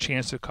have got a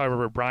chance to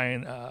cover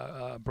Brandon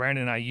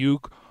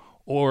Ayuk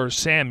or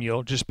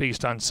Samuel just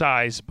based on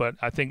size, but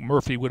I think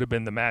Murphy would have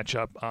been the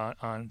matchup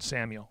on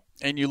Samuel.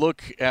 And you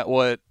look at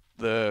what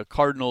the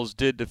Cardinals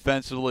did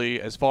defensively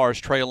as far as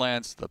Trey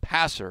Lance, the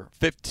passer,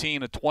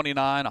 15 of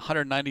 29,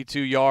 192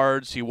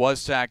 yards. He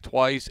was sacked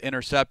twice,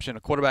 interception,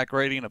 a quarterback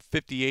rating of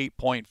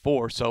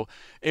 58.4. So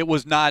it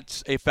was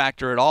not a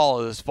factor at all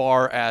as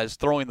far as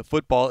throwing the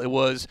football. It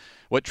was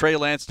what Trey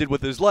Lance did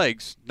with his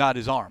legs, not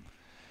his arm.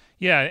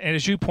 Yeah, and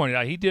as you pointed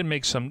out, he did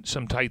make some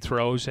tight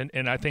throws,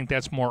 and I think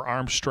that's more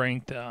arm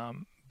strength.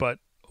 But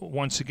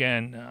once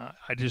again,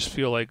 I just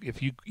feel like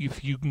if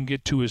you can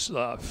get to his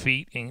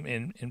feet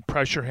and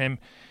pressure him,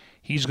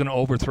 he's going to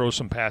overthrow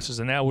some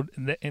passes,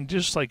 and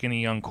just like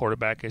any young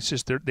quarterback, it's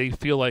just they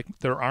feel like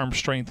their arm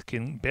strength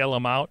can bail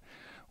them out.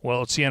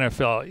 Well, it's the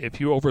NFL. If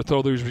you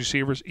overthrow those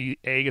receivers,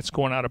 it's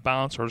going out of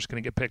bounds or it's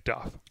going to get picked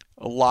off.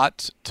 A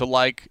lot to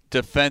like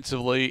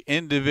defensively,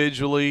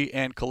 individually,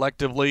 and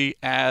collectively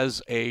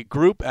as a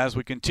group as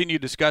we continue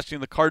discussing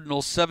the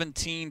Cardinals'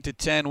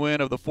 17-10 win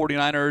of the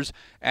 49ers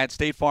at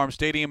State Farm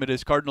Stadium. It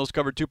is Cardinals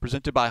Cover 2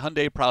 presented by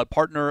Hyundai, proud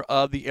partner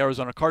of the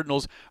Arizona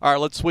Cardinals. All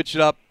right, let's switch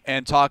it up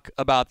and talk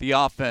about the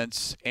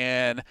offense.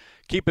 And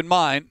keep in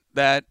mind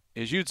that,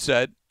 as you'd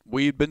said,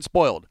 we've been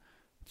spoiled.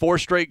 4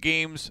 straight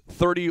games,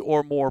 30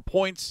 or more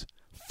points,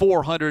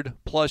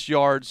 400-plus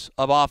yards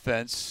of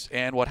offense.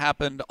 And what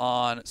happened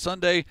on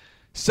Sunday,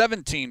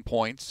 17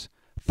 points,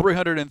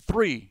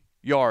 303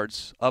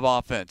 yards of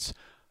offense.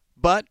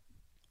 But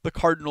the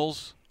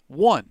Cardinals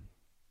won.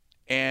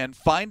 And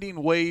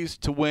finding ways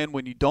to win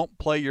when you don't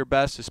play your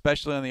best,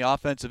 especially on the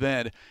offensive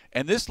end.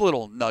 And this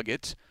little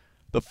nugget,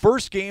 the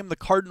first game the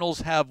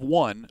Cardinals have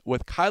won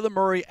with Kyler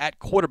Murray at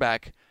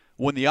quarterback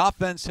when the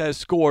offense has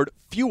scored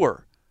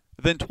fewer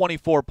than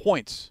 24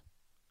 points.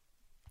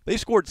 They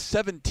scored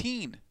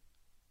 17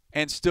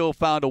 and still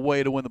found a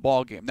way to win the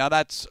ball game. Now,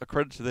 that's a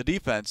credit to the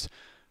defense,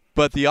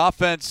 but the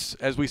offense,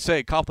 as we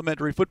say,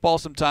 complementary football.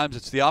 Sometimes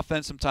it's the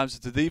offense, sometimes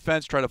it's the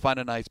defense. Try to find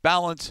a nice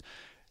balance.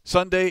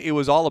 Sunday, it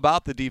was all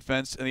about the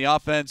defense and the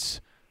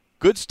offense.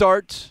 Good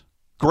start,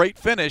 great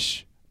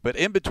finish, but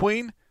in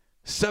between,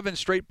 7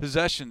 straight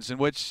possessions in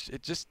which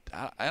it just,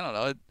 I don't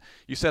know,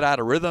 you said out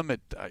of rhythm.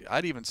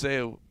 I'd even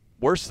say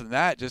worse than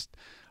that, just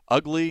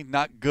ugly,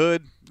 not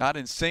good, not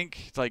in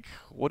sync. It's like,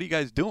 what are you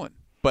guys doing?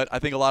 But I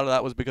think a lot of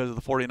that was because of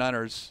the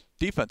 49ers'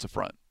 defensive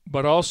front.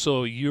 But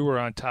also, you were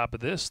on top of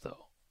this,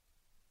 though.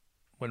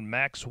 When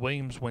Max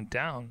Williams went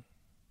down,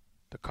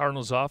 the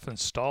Cardinals'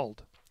 offense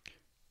stalled.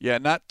 Yeah,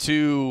 not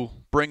to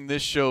bring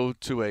this show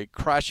to a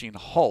crashing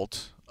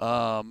halt,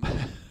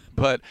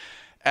 but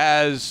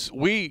As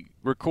we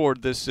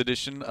record this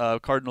edition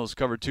of Cardinals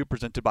Cover 2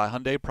 presented by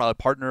Hyundai, proud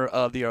partner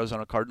of the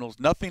Arizona Cardinals,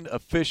 nothing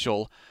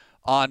official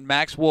on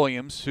Max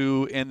Williams,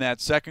 who in that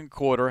second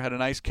quarter had a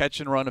nice catch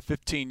and run of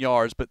 15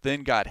 yards, but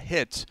then got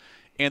hit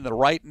in the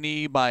right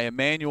knee by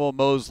Emmanuel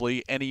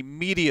Moseley and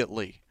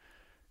immediately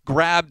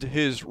grabbed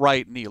his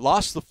right knee.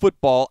 Lost the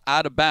football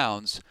out of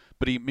bounds,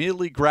 but he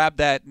immediately grabbed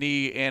that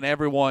knee and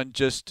everyone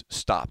just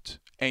stopped.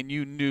 And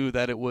you knew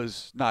that it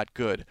was not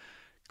good.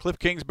 Cliff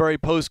Kingsbury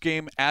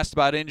postgame asked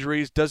about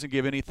injuries, doesn't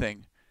give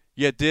anything,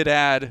 yet did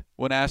add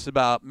when asked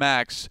about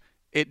Max,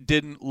 it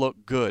didn't look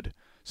good.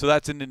 So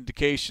that's an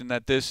indication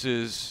that this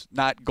is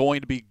not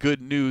going to be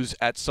good news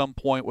at some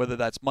point, whether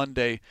that's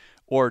Monday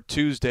or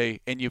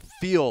Tuesday. And you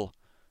feel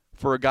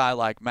for a guy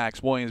like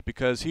Max Williams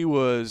because he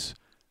was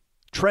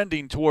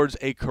trending towards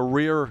a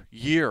career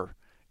year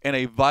and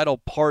a vital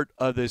part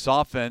of this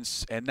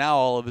offense, and now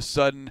all of a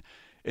sudden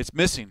it's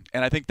missing.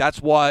 And I think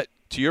that's what,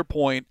 to your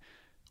point,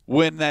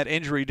 when that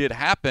injury did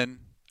happen,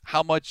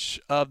 how much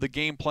of the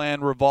game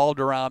plan revolved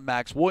around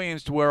Max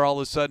Williams to where all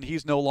of a sudden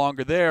he's no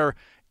longer there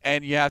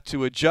and you have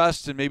to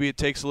adjust, and maybe it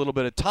takes a little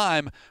bit of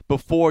time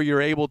before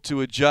you're able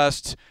to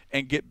adjust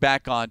and get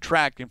back on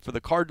track. And for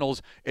the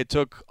Cardinals, it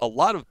took a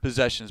lot of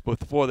possessions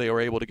before they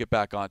were able to get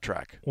back on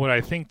track. What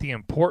I think the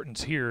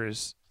importance here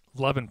is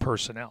 11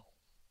 personnel.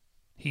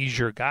 He's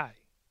your guy.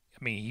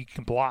 I mean, he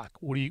can block.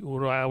 What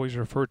do I always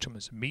refer to him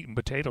as? A meat and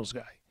potatoes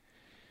guy.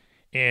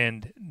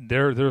 And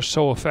they're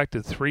so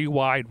effective, 3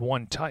 wide,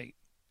 1 tight.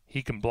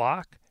 He can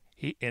block,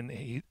 he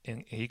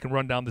can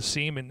run down the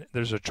seam, and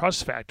there's a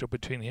trust factor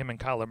between him and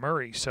Kyler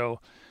Murray.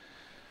 So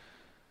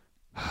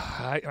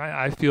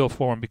I feel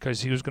for him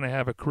because he was going to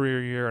have a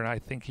career year, and I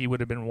think he would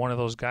have been one of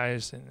those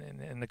guys.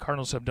 And the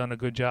Cardinals have done a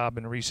good job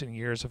in recent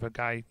years. If a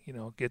guy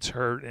gets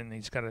hurt and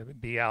he's got to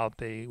be out,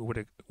 they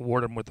would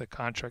award him with a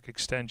contract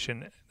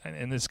extension. And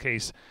in this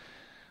case,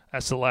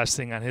 that's the last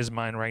thing on his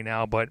mind right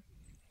now. But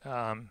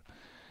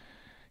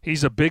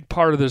he's a big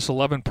part of this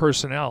 11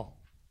 personnel,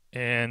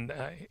 and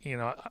I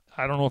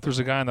don't know if there's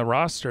a guy on the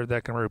roster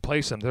that can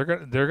replace him.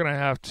 They're gonna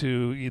have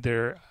to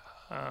either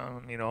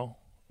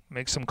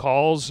make some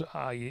calls.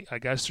 I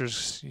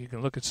guess you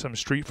can look at some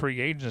street free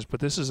agents, but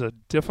this is a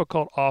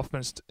difficult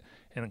offense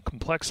and a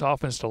complex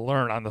offense to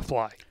learn on the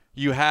fly.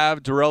 You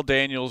have Darrell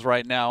Daniels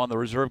right now on the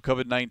reserve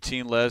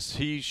COVID-19 list.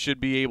 He should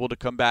be able to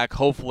come back,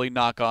 hopefully,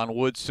 knock on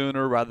wood,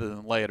 sooner rather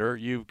than later.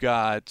 You've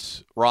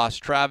got Ross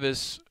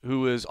Travis,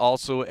 who is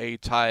also a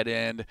tight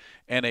end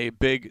and a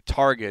big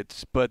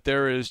target, but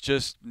there is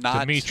just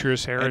not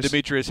Demetrius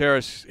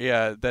Harris.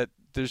 Yeah, that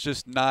there's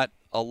just not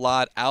a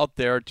lot out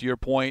there. To your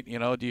point,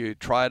 do you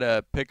try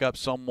to pick up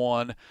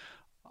someone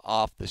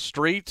off the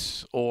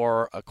streets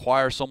or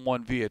acquire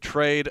someone via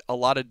trade? A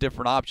lot of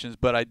different options,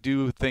 but I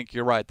do think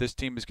you're right. This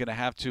team is going to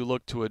have to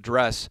look to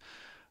address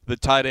the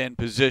tight end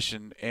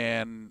position,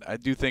 and I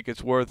do think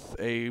it's worth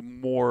a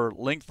more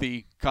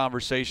lengthy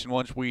conversation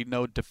once we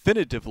know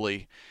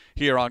definitively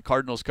here on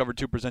Cardinals Cover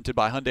 2 presented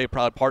by Hyundai,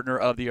 proud partner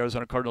of the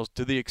Arizona Cardinals,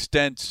 to the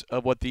extent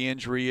of what the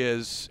injury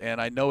is. And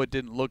I know it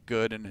didn't look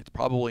good, and it's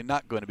probably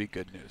not going to be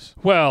good news.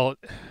 Well,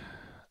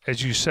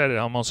 as you said,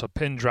 almost a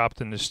pin dropped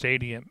in the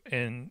stadium,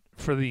 and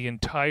for the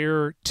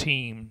entire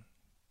team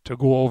to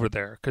go over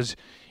there, because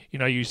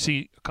you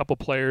see a couple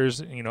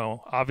players,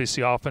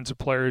 obviously offensive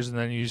players, and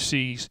then you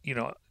see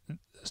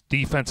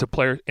defensive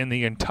players, and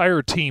the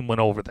entire team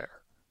went over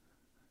there,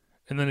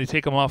 and then they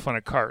take them off on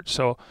a cart.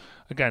 So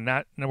again,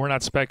 we're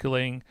not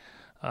speculating,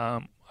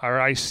 or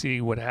I see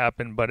what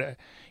happened, but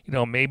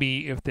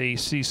maybe if they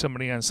see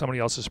somebody on somebody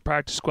else's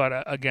practice squad,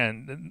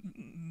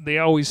 again, they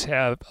always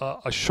have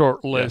a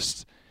short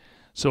list. Yes.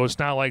 So it's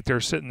not like they're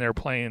sitting there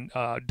playing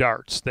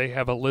darts. They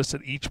have a list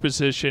at each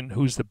position,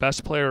 who's the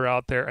best player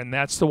out there, and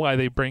that's why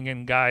they bring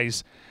in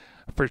guys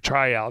for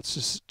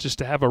tryouts, just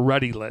to have a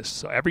ready list.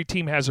 So every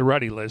team has a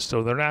ready list,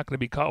 so they're not going to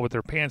be caught with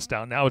their pants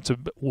down. Now it's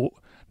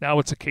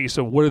a case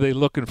of what are they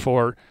looking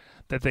for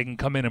that they can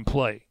come in and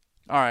play.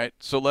 All right,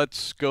 so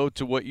let's go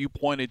to what you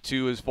pointed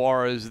to as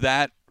far as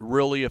that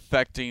really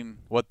affecting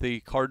what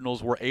the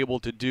Cardinals were able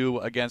to do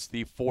against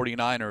the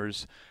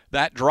 49ers.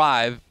 That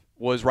drive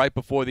was right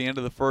before the end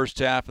of the first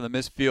half, and the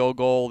missed field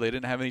goal. They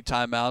didn't have any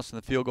timeouts,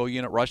 and the field goal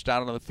unit rushed out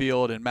onto the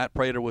field, and Matt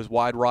Prater was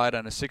wide right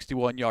on a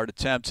 61-yard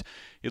attempt.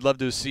 You'd love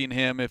to have seen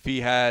him if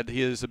he had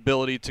his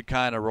ability to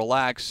kind of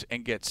relax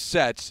and get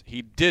set.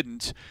 He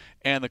didn't,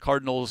 and the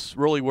Cardinals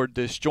really were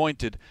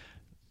disjointed.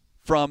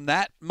 From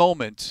that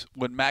moment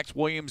when Max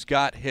Williams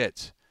got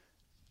hit,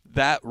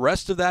 that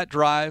rest of that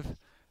drive,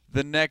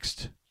 the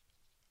next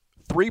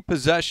 4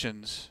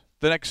 possessions,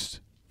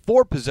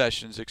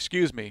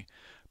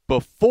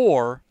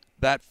 before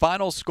that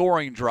final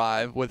scoring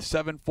drive with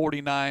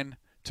 7:49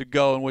 to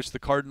go, in which the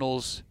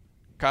Cardinals,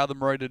 Kyler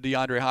Murray to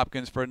DeAndre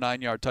Hopkins for a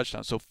 9-yard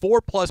touchdown. So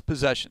 4+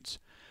 possessions.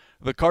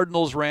 The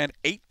Cardinals ran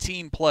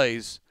 18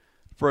 plays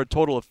for a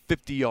total of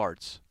 50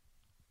 yards.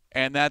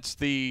 And that's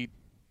the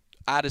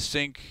out of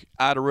sync,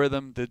 out of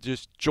rhythm, the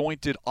just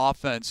jointed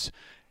offense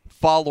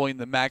following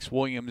the Max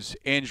Williams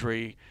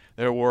injury.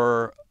 There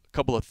were a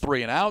couple of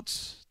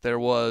 3-and-outs. There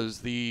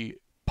was the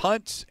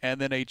punt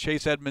and then a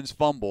Chase Edmonds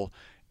fumble.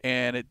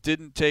 And it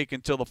didn't take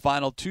until the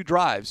final 2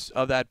 drives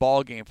of that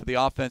ball game for the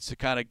offense to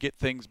kind of get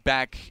things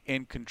back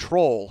in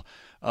control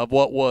of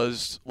what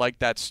was like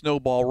that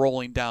snowball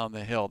rolling down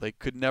the hill. They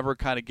could never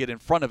kind of get in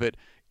front of it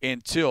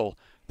until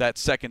that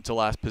second to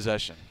last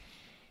possession.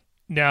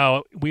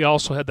 Now, we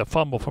also had the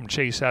fumble from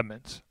Chase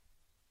Edmonds.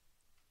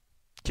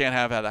 Can't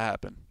have that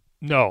happen.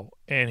 No,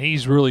 and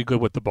he's really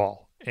good with the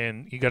ball.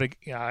 And you got to.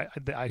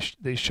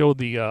 They showed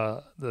the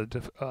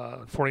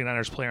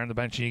 49ers player on the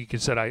bench, and he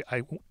said,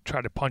 "I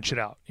tried to punch it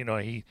out."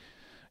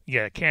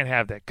 Can't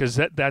have that because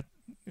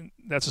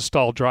that's a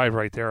stalled drive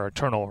right there, or a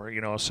turnover.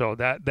 So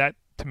that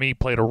to me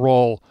played a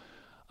role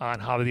on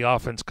how the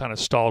offense kind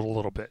of stalled a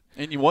little bit.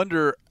 And you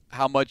wonder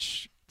how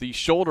much the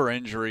shoulder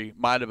injury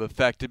might have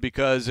affected,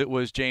 because it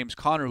was James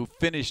Conner who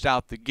finished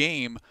out the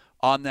game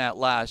on that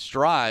last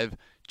drive.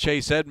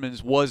 Chase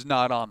Edmonds was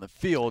not on the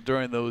field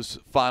during those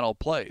final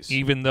plays.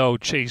 Even though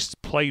Chase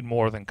played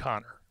more than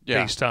Conner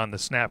based on the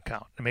snap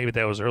count. And maybe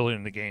that was early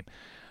in the game.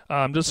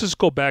 Let's just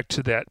go back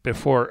to that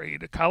before.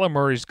 Kyler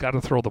Murray's got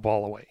to throw the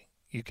ball away.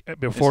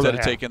 Instead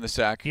of taking the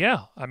sack.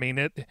 Yeah. I mean,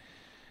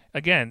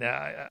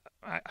 I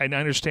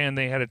understand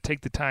they had to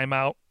take the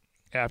timeout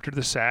after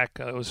the sack.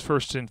 It was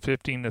 1st and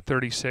 15 to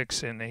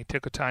 36, and they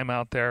took a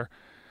timeout there.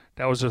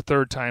 That was their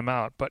third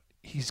timeout. But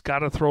he's got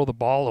to throw the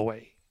ball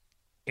away.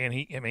 And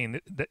it's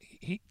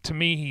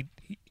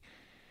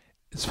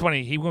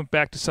funny. He went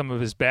back to some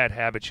of his bad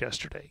habits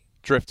yesterday.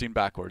 Drifting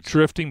backwards,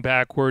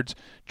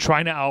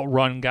 trying to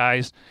outrun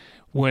guys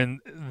when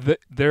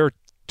they're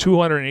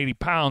 280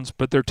 pounds,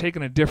 but they're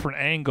taking a different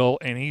angle,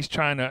 and he's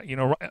trying to,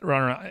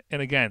 run around.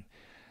 And again,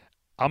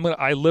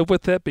 I live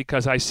with it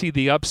because I see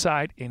the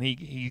upside, and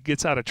he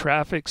gets out of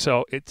traffic.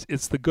 So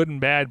it's the good and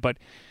bad, but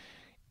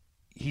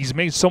he's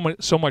made so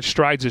much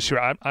strides this year.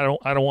 I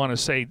don't want to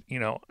say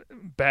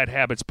bad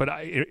habits, but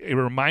it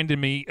reminded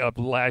me of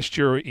last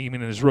year,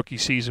 even in his rookie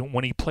season,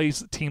 when he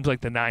plays teams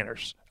like the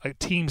Niners, like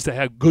teams that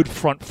have good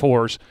front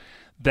fours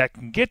that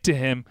can get to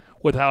him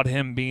without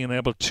him being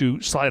able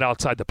to slide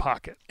outside the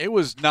pocket. It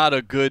was not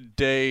a good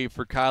day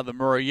for Kyler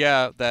Murray.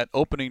 Yeah, that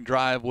opening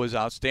drive was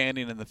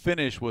outstanding and the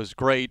finish was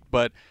great,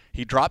 but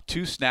he dropped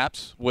 2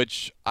 snaps,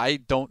 which I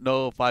don't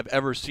know if I've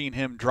ever seen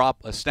him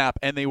drop a snap,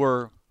 and they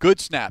were good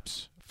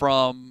snaps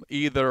from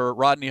either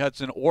Rodney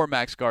Hudson or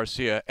Max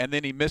Garcia, and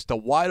then he missed a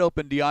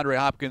wide-open DeAndre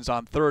Hopkins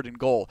on 3rd and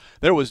goal.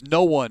 There was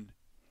no one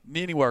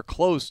anywhere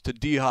close to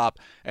D-Hop,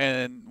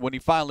 and when he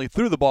finally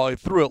threw the ball, he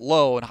threw it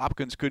low, and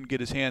Hopkins couldn't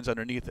get his hands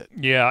underneath it.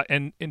 Yeah,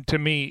 and to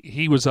me,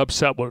 he was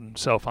upset with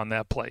himself on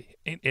that play.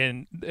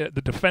 And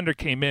the defender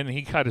came in, and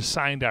he kind of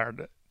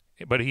sidearmed it,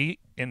 but he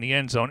in the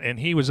end zone, and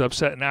he was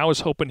upset. And I was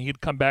hoping he'd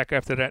come back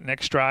after that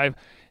next drive,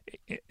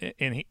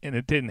 and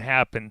it didn't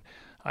happen.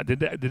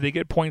 Did they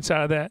get points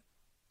out of that?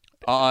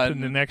 On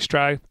the next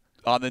drive?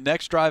 On the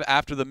next drive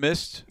after the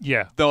missed?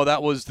 Yeah. No,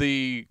 that was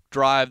the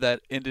drive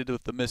that ended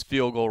with the missed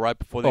field goal right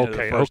before the end of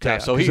the first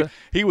half. So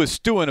he was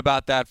stewing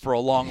about that for a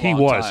long time. He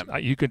was.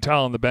 You could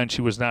tell on the bench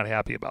he was not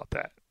happy about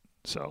that.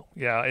 So,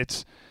 yeah,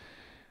 it's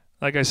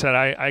like I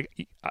said,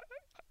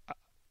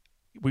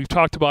 we've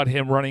talked about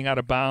him running out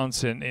of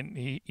bounds and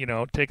he,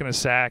 taking a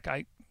sack.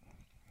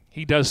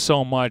 He does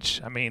so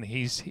much. I mean,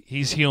 he's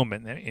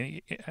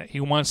human. He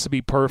wants to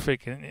be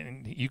perfect,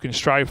 and you can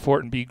strive for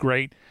it and be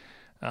great.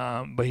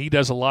 But he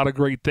does a lot of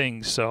great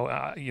things. So,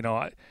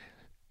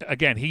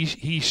 again,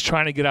 he's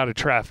trying to get out of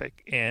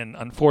traffic, and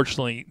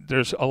unfortunately,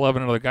 there's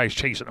 11 other guys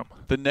chasing him.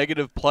 The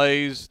negative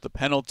plays, the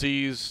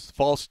penalties,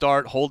 false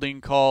start,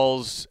 holding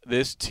calls,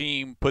 this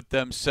team put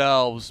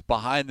themselves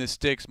behind the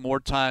sticks more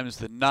times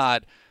than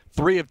not.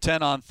 3 of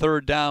 10 on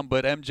 3rd down,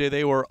 but MJ,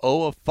 they were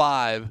 0 of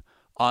 5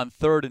 on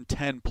 3rd and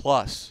 10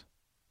 plus,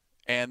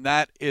 and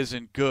that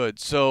isn't good.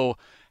 So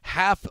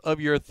half of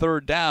your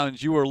 3rd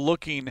downs, you were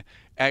looking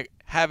at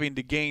having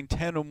to gain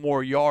 10 or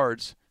more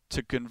yards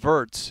to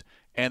convert,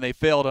 and they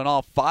failed on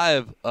all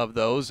 5 of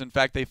those. In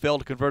fact, they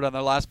failed to convert on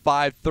their last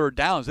 5 3rd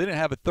downs. They didn't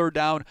have a 3rd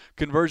down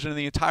conversion in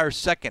the entire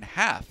second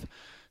half.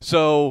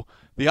 So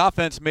the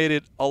offense made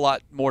it a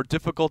lot more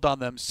difficult on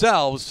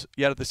themselves,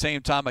 yet at the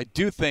same time, I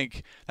do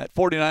think that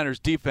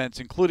 49ers defense,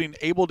 including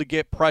able to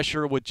get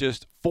pressure with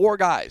just 4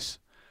 guys,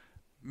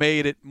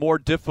 made it more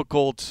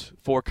difficult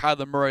for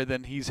Kyler Murray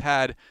than he's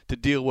had to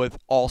deal with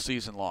all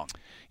season long.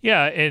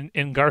 Yeah,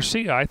 and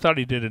Garcia, I thought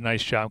he did a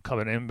nice job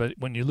coming in, but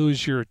when you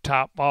lose your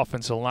top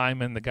offensive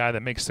lineman, the guy that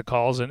makes the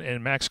calls,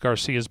 and Max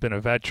Garcia has been a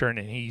veteran,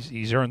 and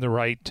he's earned the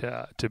right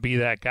to be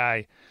that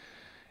guy.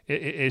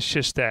 It's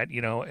just that,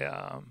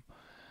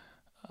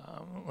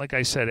 like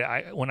I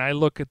said, when I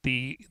look at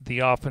the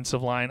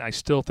offensive line, I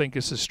still think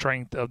it's the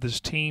strength of this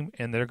team,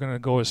 and they're going to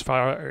go as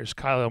far as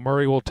Kyler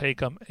Murray will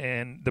take them,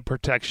 and the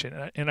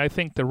protection. And I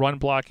think the run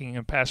blocking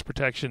and pass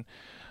protection,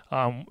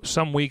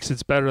 some weeks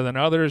it's better than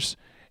others,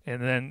 And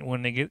then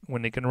when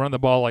they can run the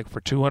ball like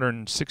for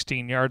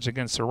 216 yards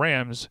against the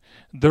Rams,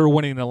 they're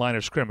winning the line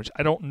of scrimmage.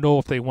 I don't know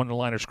if they won the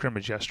line of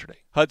scrimmage yesterday.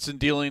 Hudson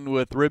dealing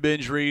with rib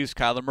injuries.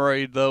 Kyler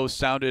Murray, though,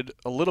 sounded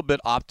a little bit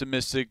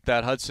optimistic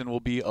that Hudson will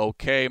be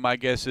okay. My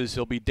guess is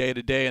he'll be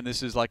day-to-day, and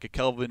this is like a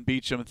Kelvin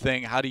Beachum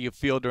thing. How do you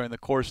feel during the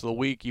course of the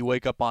week? You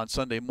wake up on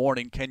Sunday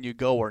morning, can you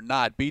go or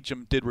not?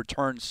 Beachum did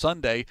return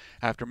Sunday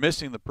after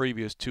missing the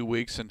previous 2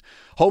 weeks, and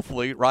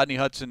hopefully Rodney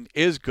Hudson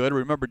is good.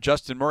 Remember,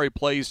 Justin Murray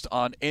placed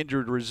on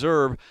injured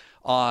reserve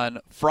on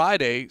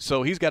Friday,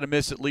 so he's got to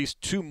miss at least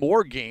 2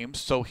 more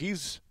games, so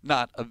he's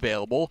not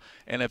available.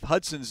 And if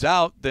Hudson's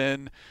out,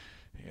 then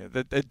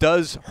that it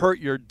does hurt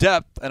your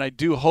depth, and I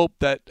do hope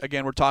that,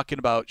 again, we're talking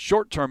about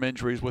short-term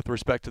injuries with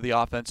respect to the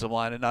offensive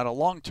line and not a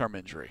long-term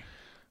injury.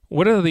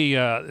 What are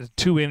the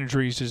 2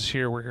 injuries is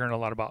here we're hearing a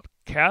lot about?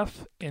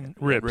 Calf and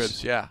ribs.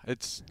 Ribs, yeah.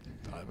 It's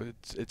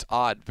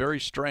odd, very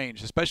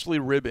strange, especially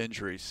rib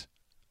injuries.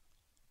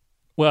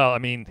 Well, I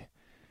mean,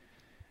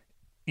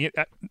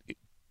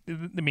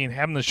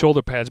 having the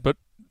shoulder pads, but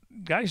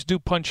guys do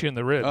punch you in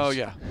the ribs. Oh,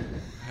 yeah.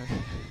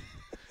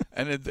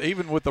 And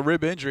even with the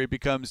rib injury, it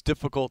becomes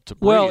difficult to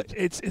breathe. Well,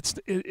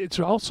 it's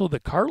also the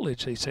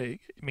cartilage, they say.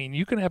 I mean,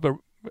 you can have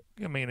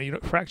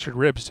fractured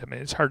ribs. I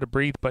mean, it's hard to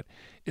breathe, but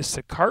it's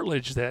the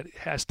cartilage that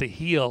has to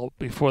heal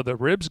before the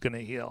rib's going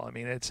to heal. I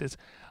mean,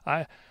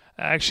 I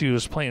actually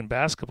was playing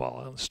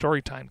basketball,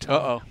 story time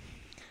telling. Uh-oh.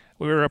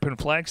 We were up in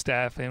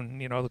Flagstaff, and,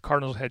 the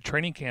Cardinals had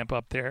training camp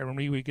up there, and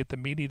we would get the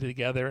media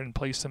together and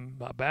play some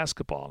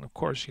basketball. And, of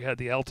course, you had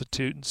the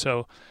altitude. And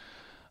so,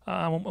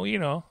 I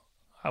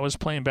was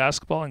playing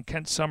basketball, and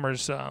Kent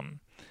Summers,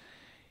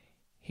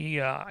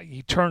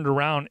 he turned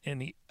around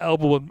and he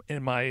elbowed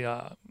in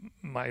my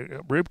my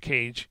rib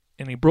cage,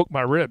 and he broke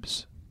my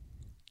ribs.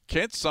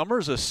 Kent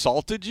Summers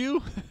assaulted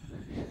you?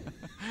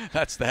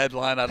 That's the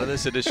headline out of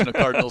this edition of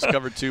Cardinals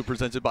Cover 2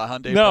 presented by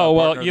Hyundai. No,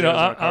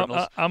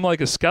 well, I'm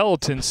like a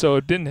skeleton, so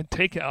it didn't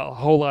take a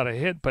whole lot of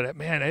hit. But,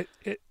 man,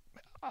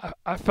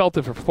 I felt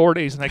it for 4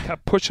 days, and I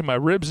kept pushing my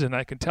ribs, and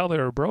I could tell they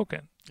were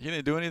broken. You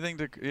didn't do anything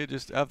to –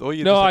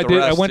 I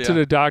did. I went to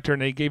the doctor,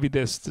 and they gave you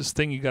this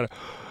thing you got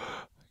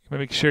to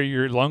make sure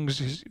your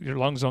lungs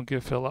don't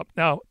get filled up.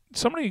 Now,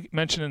 somebody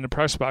mentioned in the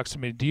press box to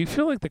me, do you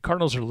feel like the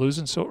Cardinals are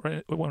losing so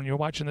when you're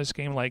watching this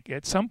game? Like,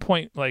 at some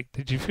point,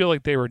 did you feel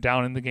like they were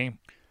down in the game?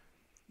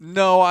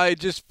 No, I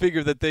just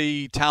figured that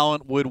the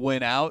talent would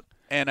win out,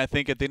 and I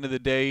think at the end of the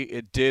day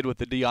it did with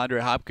the DeAndre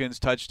Hopkins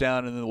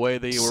touchdown and the way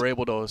they were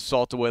able to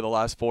assault away the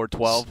last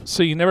 4-12.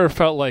 So you never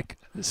felt like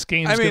this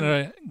game's going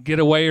to get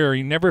away, or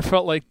you never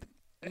felt like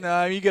 –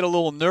 No, you get a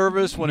little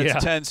nervous when it's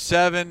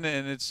 10-7,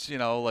 and it's,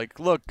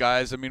 look,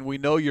 guys, I mean, we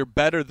know you're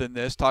better than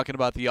this, talking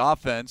about the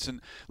offense,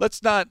 and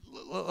let's not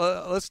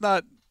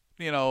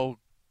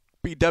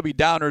be Debbie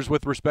Downers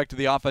with respect to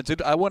the offense.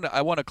 I want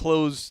to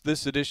close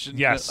this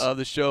edition of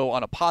the show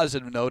on a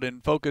positive note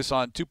and focus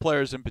on 2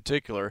 players in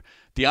particular,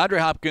 DeAndre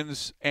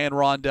Hopkins and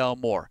Rondale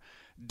Moore.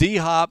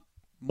 D-Hop,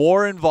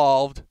 more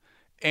involved,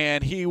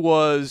 and he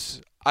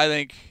was, I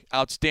think,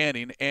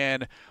 outstanding.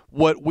 And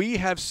what we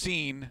have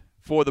seen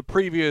for the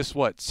previous,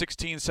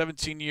 16,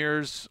 17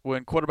 years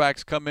when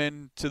quarterbacks come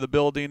into the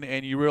building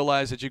and you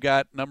realize that you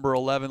got number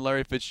 11,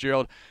 Larry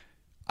Fitzgerald,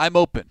 I'm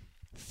open.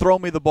 Throw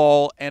me the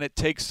ball, and it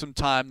takes some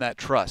time, that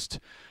trust.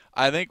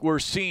 I think we're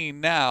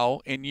seeing now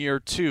in year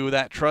 2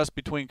 that trust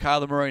between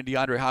Kyler Murray and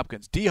DeAndre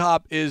Hopkins.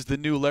 D-Hop is the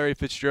new Larry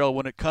Fitzgerald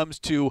when it comes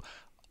to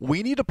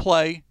we need to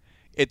play.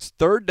 It's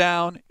 3rd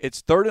down.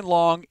 It's 3rd and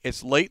long.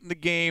 It's late in the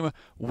game.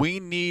 We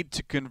need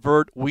to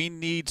convert. We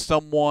need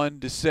someone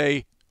to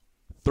say,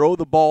 throw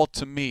the ball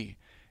to me.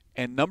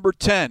 And number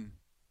 10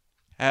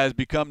 has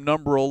become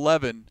number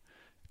 11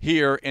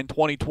 here in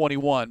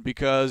 2021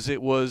 because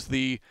it was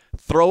the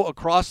throw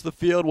across the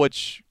field,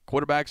 which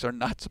quarterbacks are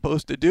not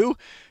supposed to do,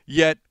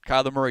 yet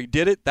Kyler Murray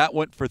did it. That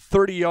went for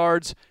 30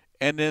 yards,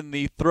 and then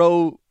the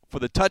throw for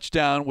the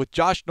touchdown with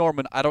Josh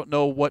Norman, I don't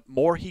know what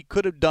more he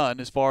could have done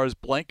as far as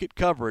blanket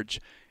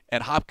coverage,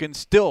 and Hopkins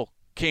still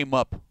came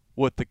up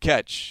with the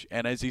catch.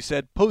 And as he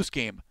said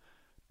post-game,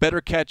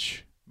 better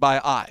catch by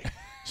eye.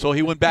 So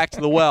he went back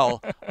to the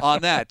well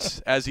on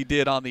that, as he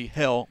did on the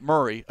Hail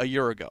Murray a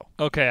year ago.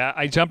 Okay,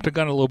 I jumped the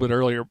gun a little bit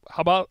earlier.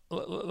 How about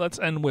let's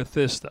end with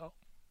this, though.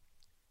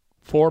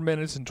 4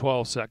 minutes and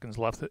 12 seconds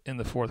left in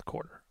the 4th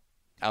quarter.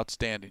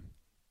 Outstanding.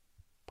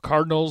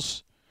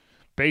 Cardinals,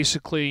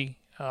 basically,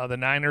 the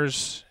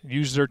Niners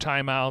used their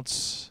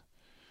timeouts,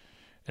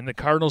 and the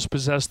Cardinals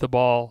possessed the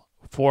ball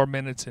 4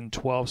 minutes and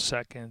 12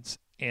 seconds,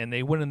 and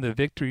they went in the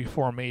victory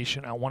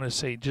formation, I want to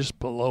say, just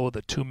below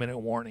the 2-minute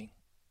warning.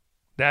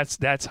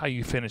 That's how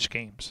you finish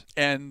games.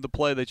 And the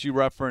play that you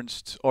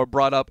referenced or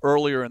brought up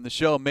earlier in the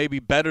show, maybe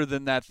better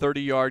than that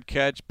 30-yard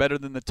catch, better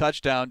than the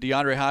touchdown.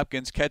 DeAndre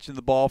Hopkins catching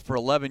the ball for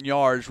 11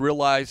 yards,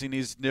 realizing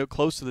he's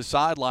close to the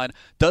sideline,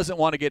 doesn't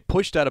want to get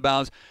pushed out of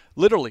bounds,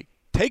 literally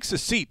takes a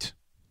seat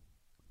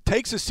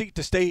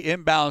to stay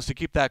inbounds to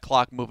keep that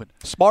clock moving.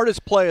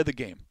 Smartest play of the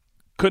game.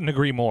 Couldn't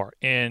agree more.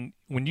 And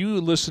when you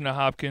listen to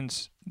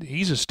Hopkins,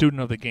 he's a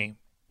student of the game.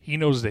 He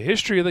knows the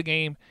history of the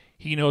game.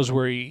 He knows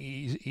where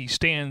he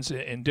stands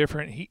and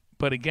different.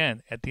 But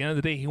again, at the end of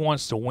the day, he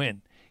wants to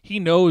win. He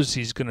knows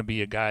he's going to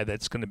be a guy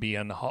that's going to be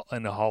in the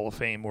Hall of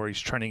Fame where he's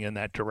trending in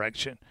that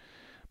direction.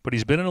 But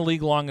he's been in the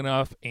league long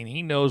enough, and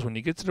he knows when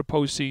you get to the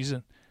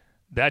postseason,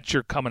 that's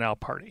your coming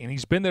out party. And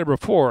he's been there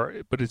before,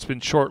 but it's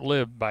been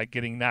short-lived by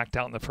getting knocked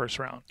out in the first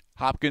round.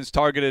 Hopkins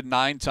targeted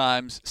 9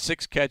 times,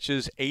 6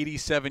 catches,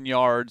 87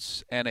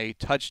 yards, and a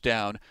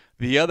touchdown.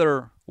 The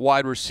other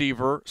wide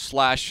receiver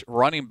 /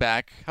 running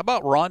back, how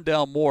about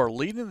Rondale Moore,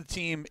 leading the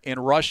team in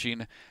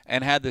rushing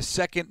and had the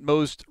second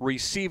most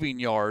receiving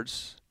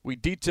yards. We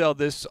detailed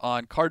this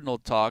on Cardinal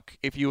Talk.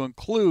 If you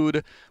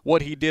include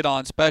what he did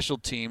on special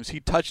teams, he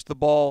touched the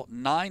ball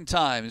 9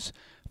 times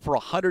for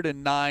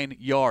 109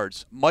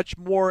 yards. Much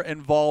more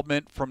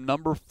involvement from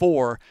number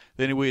 4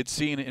 than we had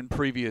seen in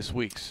previous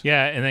weeks.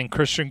 Yeah, and then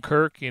Christian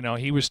Kirk,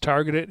 he was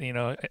targeted.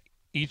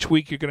 Each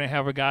week you're going to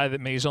have a guy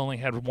that may have only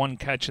had 1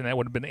 catch, and that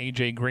would have been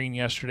A.J. Green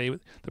yesterday.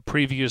 The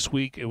previous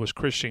week it was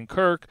Christian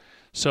Kirk.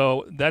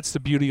 So that's the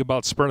beauty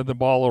about spreading the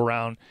ball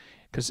around,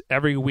 because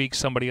every week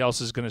somebody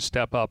else is going to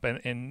step up.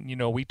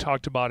 And we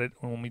talked about it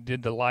when we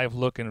did the live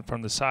look and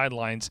from the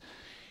sidelines.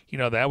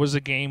 That was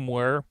a game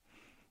where,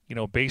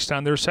 based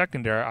on their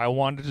secondary, I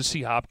wanted to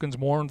see Hopkins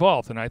more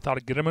involved. And I thought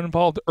I'd get him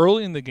involved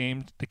early in the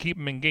game to keep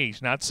him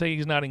engaged. Not say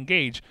he's not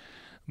engaged,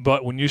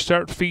 but when you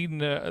start feeding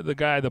the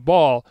guy the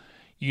ball,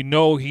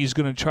 he's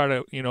going to try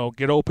to,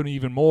 get open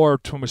even more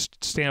from a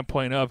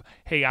standpoint of,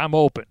 hey, I'm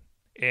open.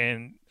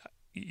 And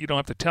you don't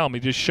have to tell me,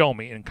 just show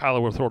me. And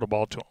Kyler will throw the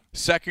ball to him.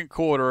 Second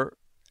quarter,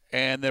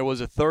 and there was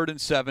a 3rd and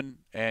 7,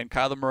 and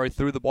Kyler Murray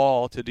threw the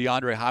ball to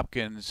DeAndre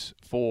Hopkins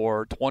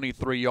for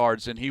 23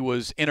 yards, and he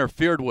was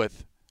interfered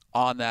with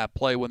on that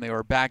play when they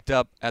were backed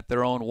up at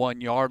their own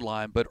 1-yard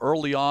line. But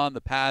early on,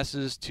 the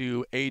passes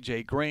to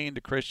A.J. Green,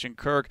 to Christian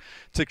Kirk,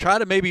 to try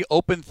to maybe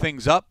open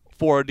things up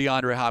for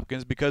DeAndre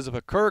Hopkins, because if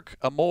a Kirk,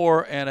 a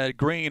Moore, and a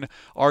Green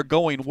are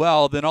going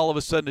well, then all of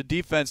a sudden the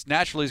defense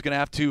naturally is going to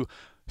have to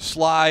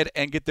slide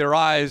and get their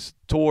eyes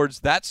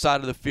towards that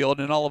side of the field,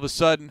 and all of a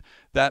sudden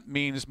that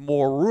means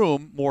more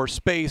room, more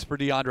space for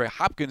DeAndre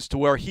Hopkins to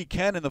where he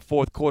can in the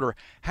fourth quarter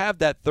have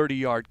that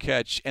 30-yard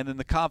catch, and then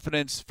the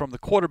confidence from the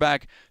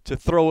quarterback to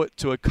throw it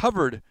to a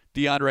covered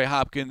DeAndre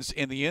Hopkins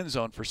in the end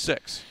zone for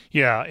 6.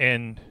 Yeah,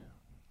 and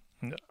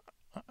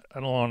I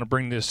don't want to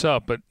bring this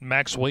up, but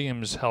Max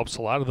Williams helps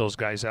a lot of those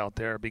guys out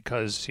there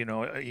because,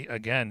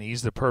 again,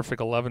 he's the perfect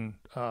 11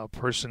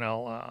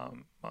 personnel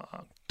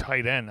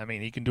tight end. I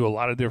mean, he can do a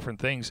lot of different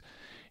things.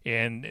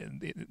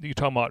 And you're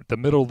talking about the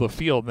middle of the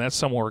field, and that's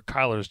somewhere where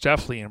Kyler's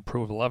definitely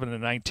improved, 11 to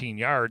 19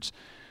 yards.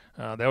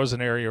 That was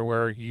an area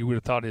where you would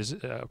have thought his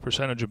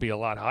percentage would be a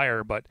lot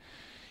higher. But,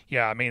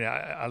 yeah, I mean,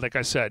 like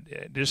I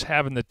said, just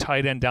having the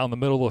tight end down the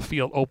middle of the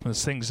field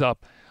opens things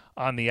up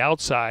on the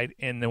outside.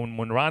 And then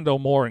when Rondale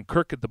Moore and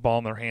Kirk get the ball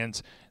in their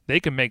hands, they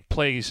can make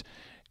plays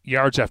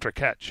yards after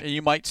catch.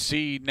 You might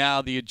see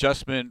now the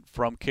adjustment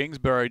from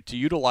Kingsbury to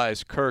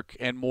utilize Kirk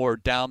and Moore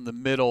down the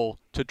middle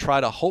to try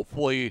to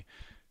hopefully –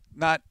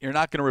 you're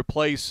not going to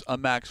replace a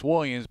Max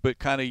Williams, but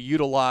kind of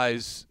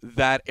utilize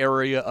that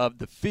area of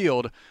the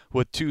field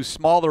with 2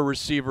 smaller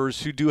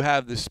receivers who do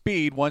have the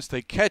speed once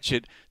they catch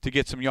it to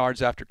get some yards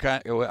after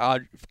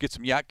get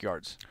some yak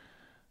yards.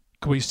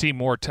 Can we see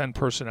more 10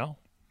 personnel?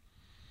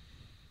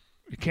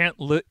 You can't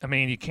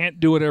you can't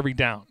do it every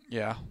down.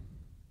 Yeah.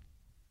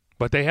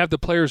 But they have the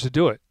players to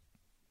do it.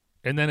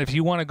 And then if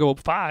you want to go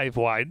 5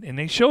 wide, and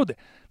they showed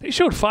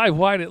 5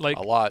 wide at like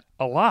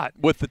a lot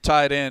with the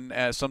tight end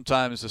as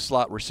sometimes a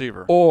slot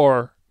receiver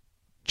or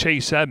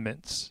Chase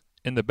Edmonds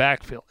in the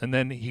backfield, and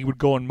then he would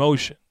go in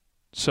motion.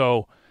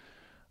 So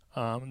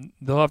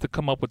they'll have to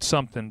come up with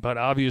something, but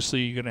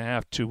obviously you're going to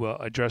have to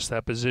address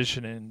that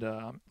position.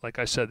 And like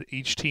I said,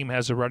 each team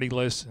has a ready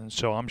list, and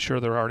so I'm sure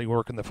they're already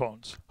working the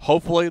phones.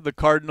 Hopefully the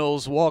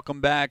Cardinals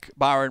welcome back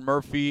Byron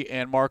Murphy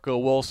and Marco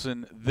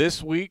Wilson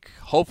this week.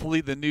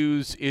 Hopefully the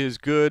news is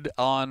good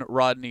on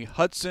Rodney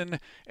Hudson,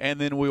 and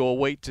then we will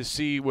wait to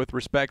see with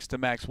respects to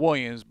Max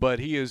Williams, but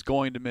he is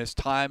going to miss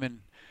time. And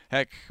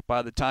heck,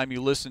 by the time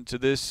you listen to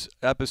this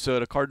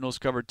episode of Cardinals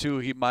Cover 2,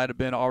 he might have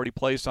been already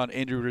placed on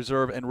injury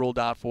reserve and ruled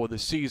out for the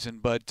season.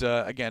 But,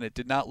 again, it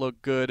did not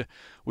look good.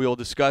 We will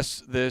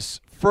discuss this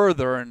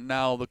further, and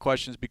now the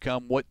questions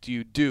become, what do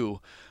you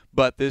do?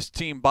 But this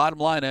team, bottom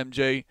line,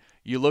 MJ,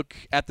 you look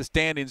at the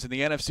standings in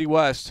the NFC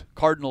West,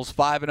 Cardinals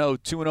 5-0,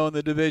 2-0 in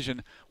the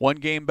division, 1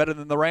 game better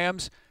than the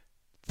Rams,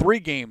 3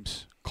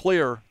 games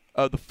clear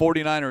of the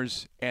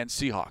 49ers and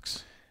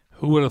Seahawks.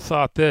 Who would have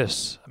thought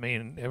this? I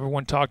mean,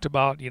 everyone talked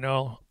about,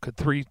 could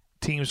 3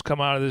 teams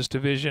come out of this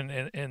division?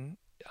 And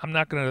I'm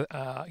not going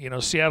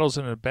to, Seattle's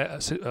in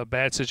a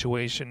bad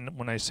situation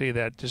when I say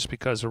that, just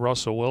because of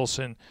Russell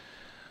Wilson.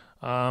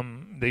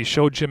 They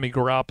showed Jimmy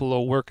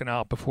Garoppolo working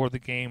out before the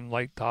game,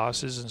 light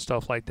tosses and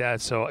stuff like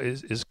that. So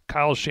is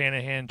Kyle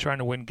Shanahan trying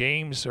to win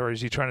games, or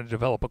is he trying to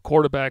develop a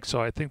quarterback?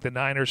 So I think the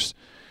Niners,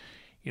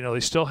 they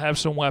still have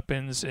some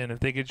weapons, and if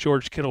they get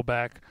George Kittle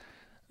back,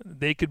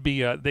 they could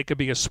be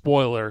a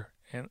spoiler.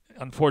 And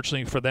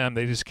unfortunately for them,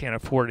 they just can't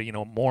afford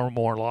more and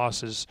more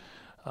losses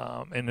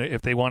And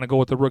if they want to go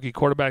with the rookie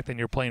quarterback, then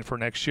you're playing for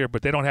next year.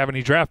 But they don't have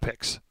any draft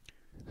picks.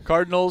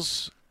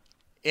 Cardinals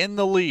in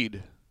the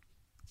lead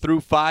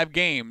through 5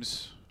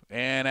 games.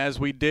 And as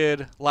we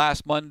did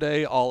last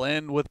Monday, I'll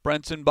end with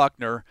Brenson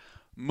Buckner.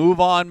 Move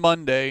on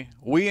Monday.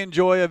 We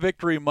enjoy a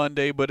victory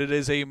Monday, but it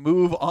is a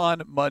move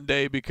on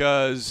Monday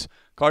because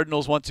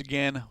Cardinals once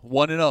again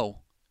 1-0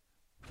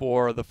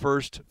 for the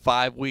first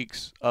 5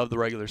 weeks of the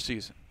regular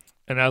season.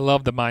 And I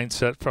love the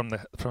mindset from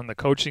the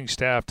coaching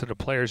staff to the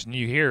players. And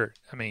you hear it.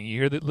 I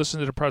mean, listen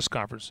to the press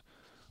conference.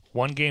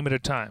 1 game at a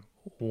time,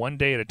 1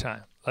 day at a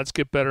time. Let's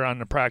get better on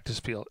the practice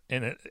field.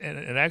 And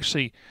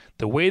actually,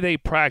 the way they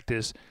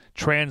practice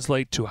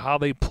translate to how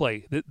they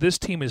play. This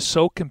team is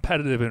so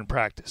competitive in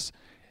practice.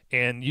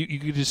 And you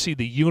can just see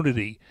the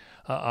unity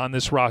on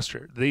this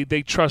roster.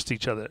 They trust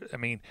each other. I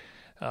mean,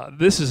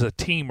 this is a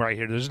team right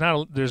here.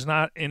 There's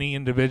not any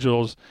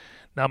individuals.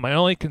 Now, my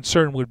only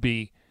concern would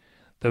be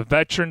the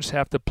veterans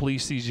have to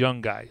police these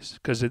young guys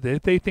because if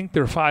they think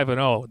they're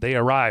 5-0, they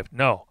arrived.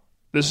 No,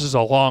 this is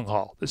a long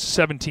haul. This is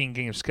a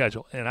 17-game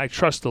schedule, and I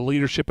trust the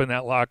leadership in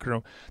that locker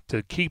room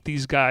to keep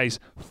these guys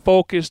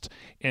focused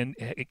and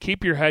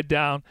keep your head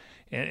down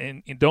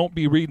and don't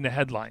be reading the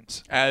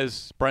headlines.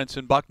 As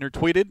Brenson Buckner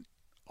tweeted,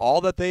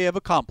 all that they have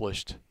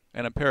accomplished,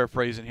 and I'm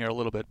paraphrasing here a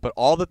little bit, but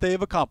all that they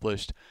have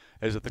accomplished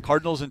is that the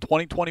Cardinals in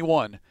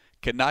 2021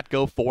 cannot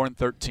go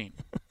 4-13.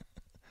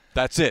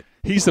 That's it.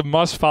 He's a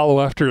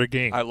must-follow after a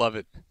game. I love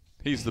it.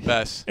 He's the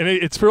best. And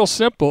it's real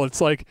simple.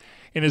 It's like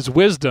in his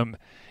wisdom,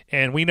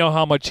 and we know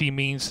how much he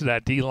means to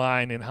that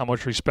D-line and how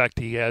much respect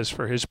he has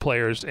for his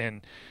players.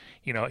 And,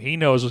 you know, he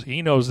knows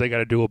they got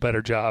to do a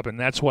better job, and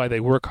that's why they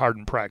work hard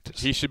in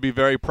practice. He should be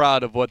very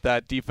proud of what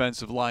that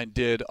defensive line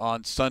did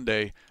on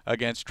Sunday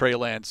against Trey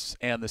Lance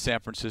and the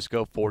San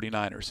Francisco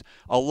 49ers.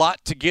 A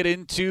lot to get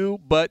into,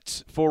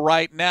 but for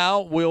right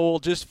now, we'll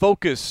just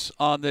focus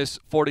on this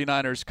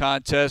 49ers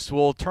contest.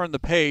 We'll turn the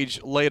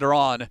page later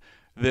on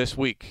this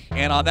week.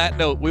 And on that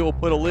note, we will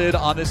put a lid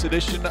on this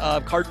edition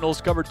of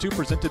Cardinals Cover 2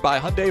 presented by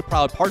Hyundai,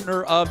 proud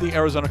partner of the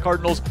Arizona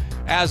Cardinals.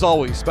 As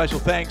always, special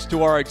thanks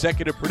to our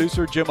executive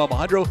producer, Jim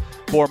Alejandro.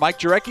 For Mike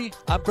Jurecki,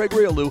 I'm Craig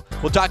Riolu.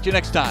 We'll talk to you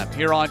next time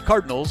here on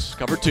Cardinals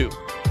Cover 2.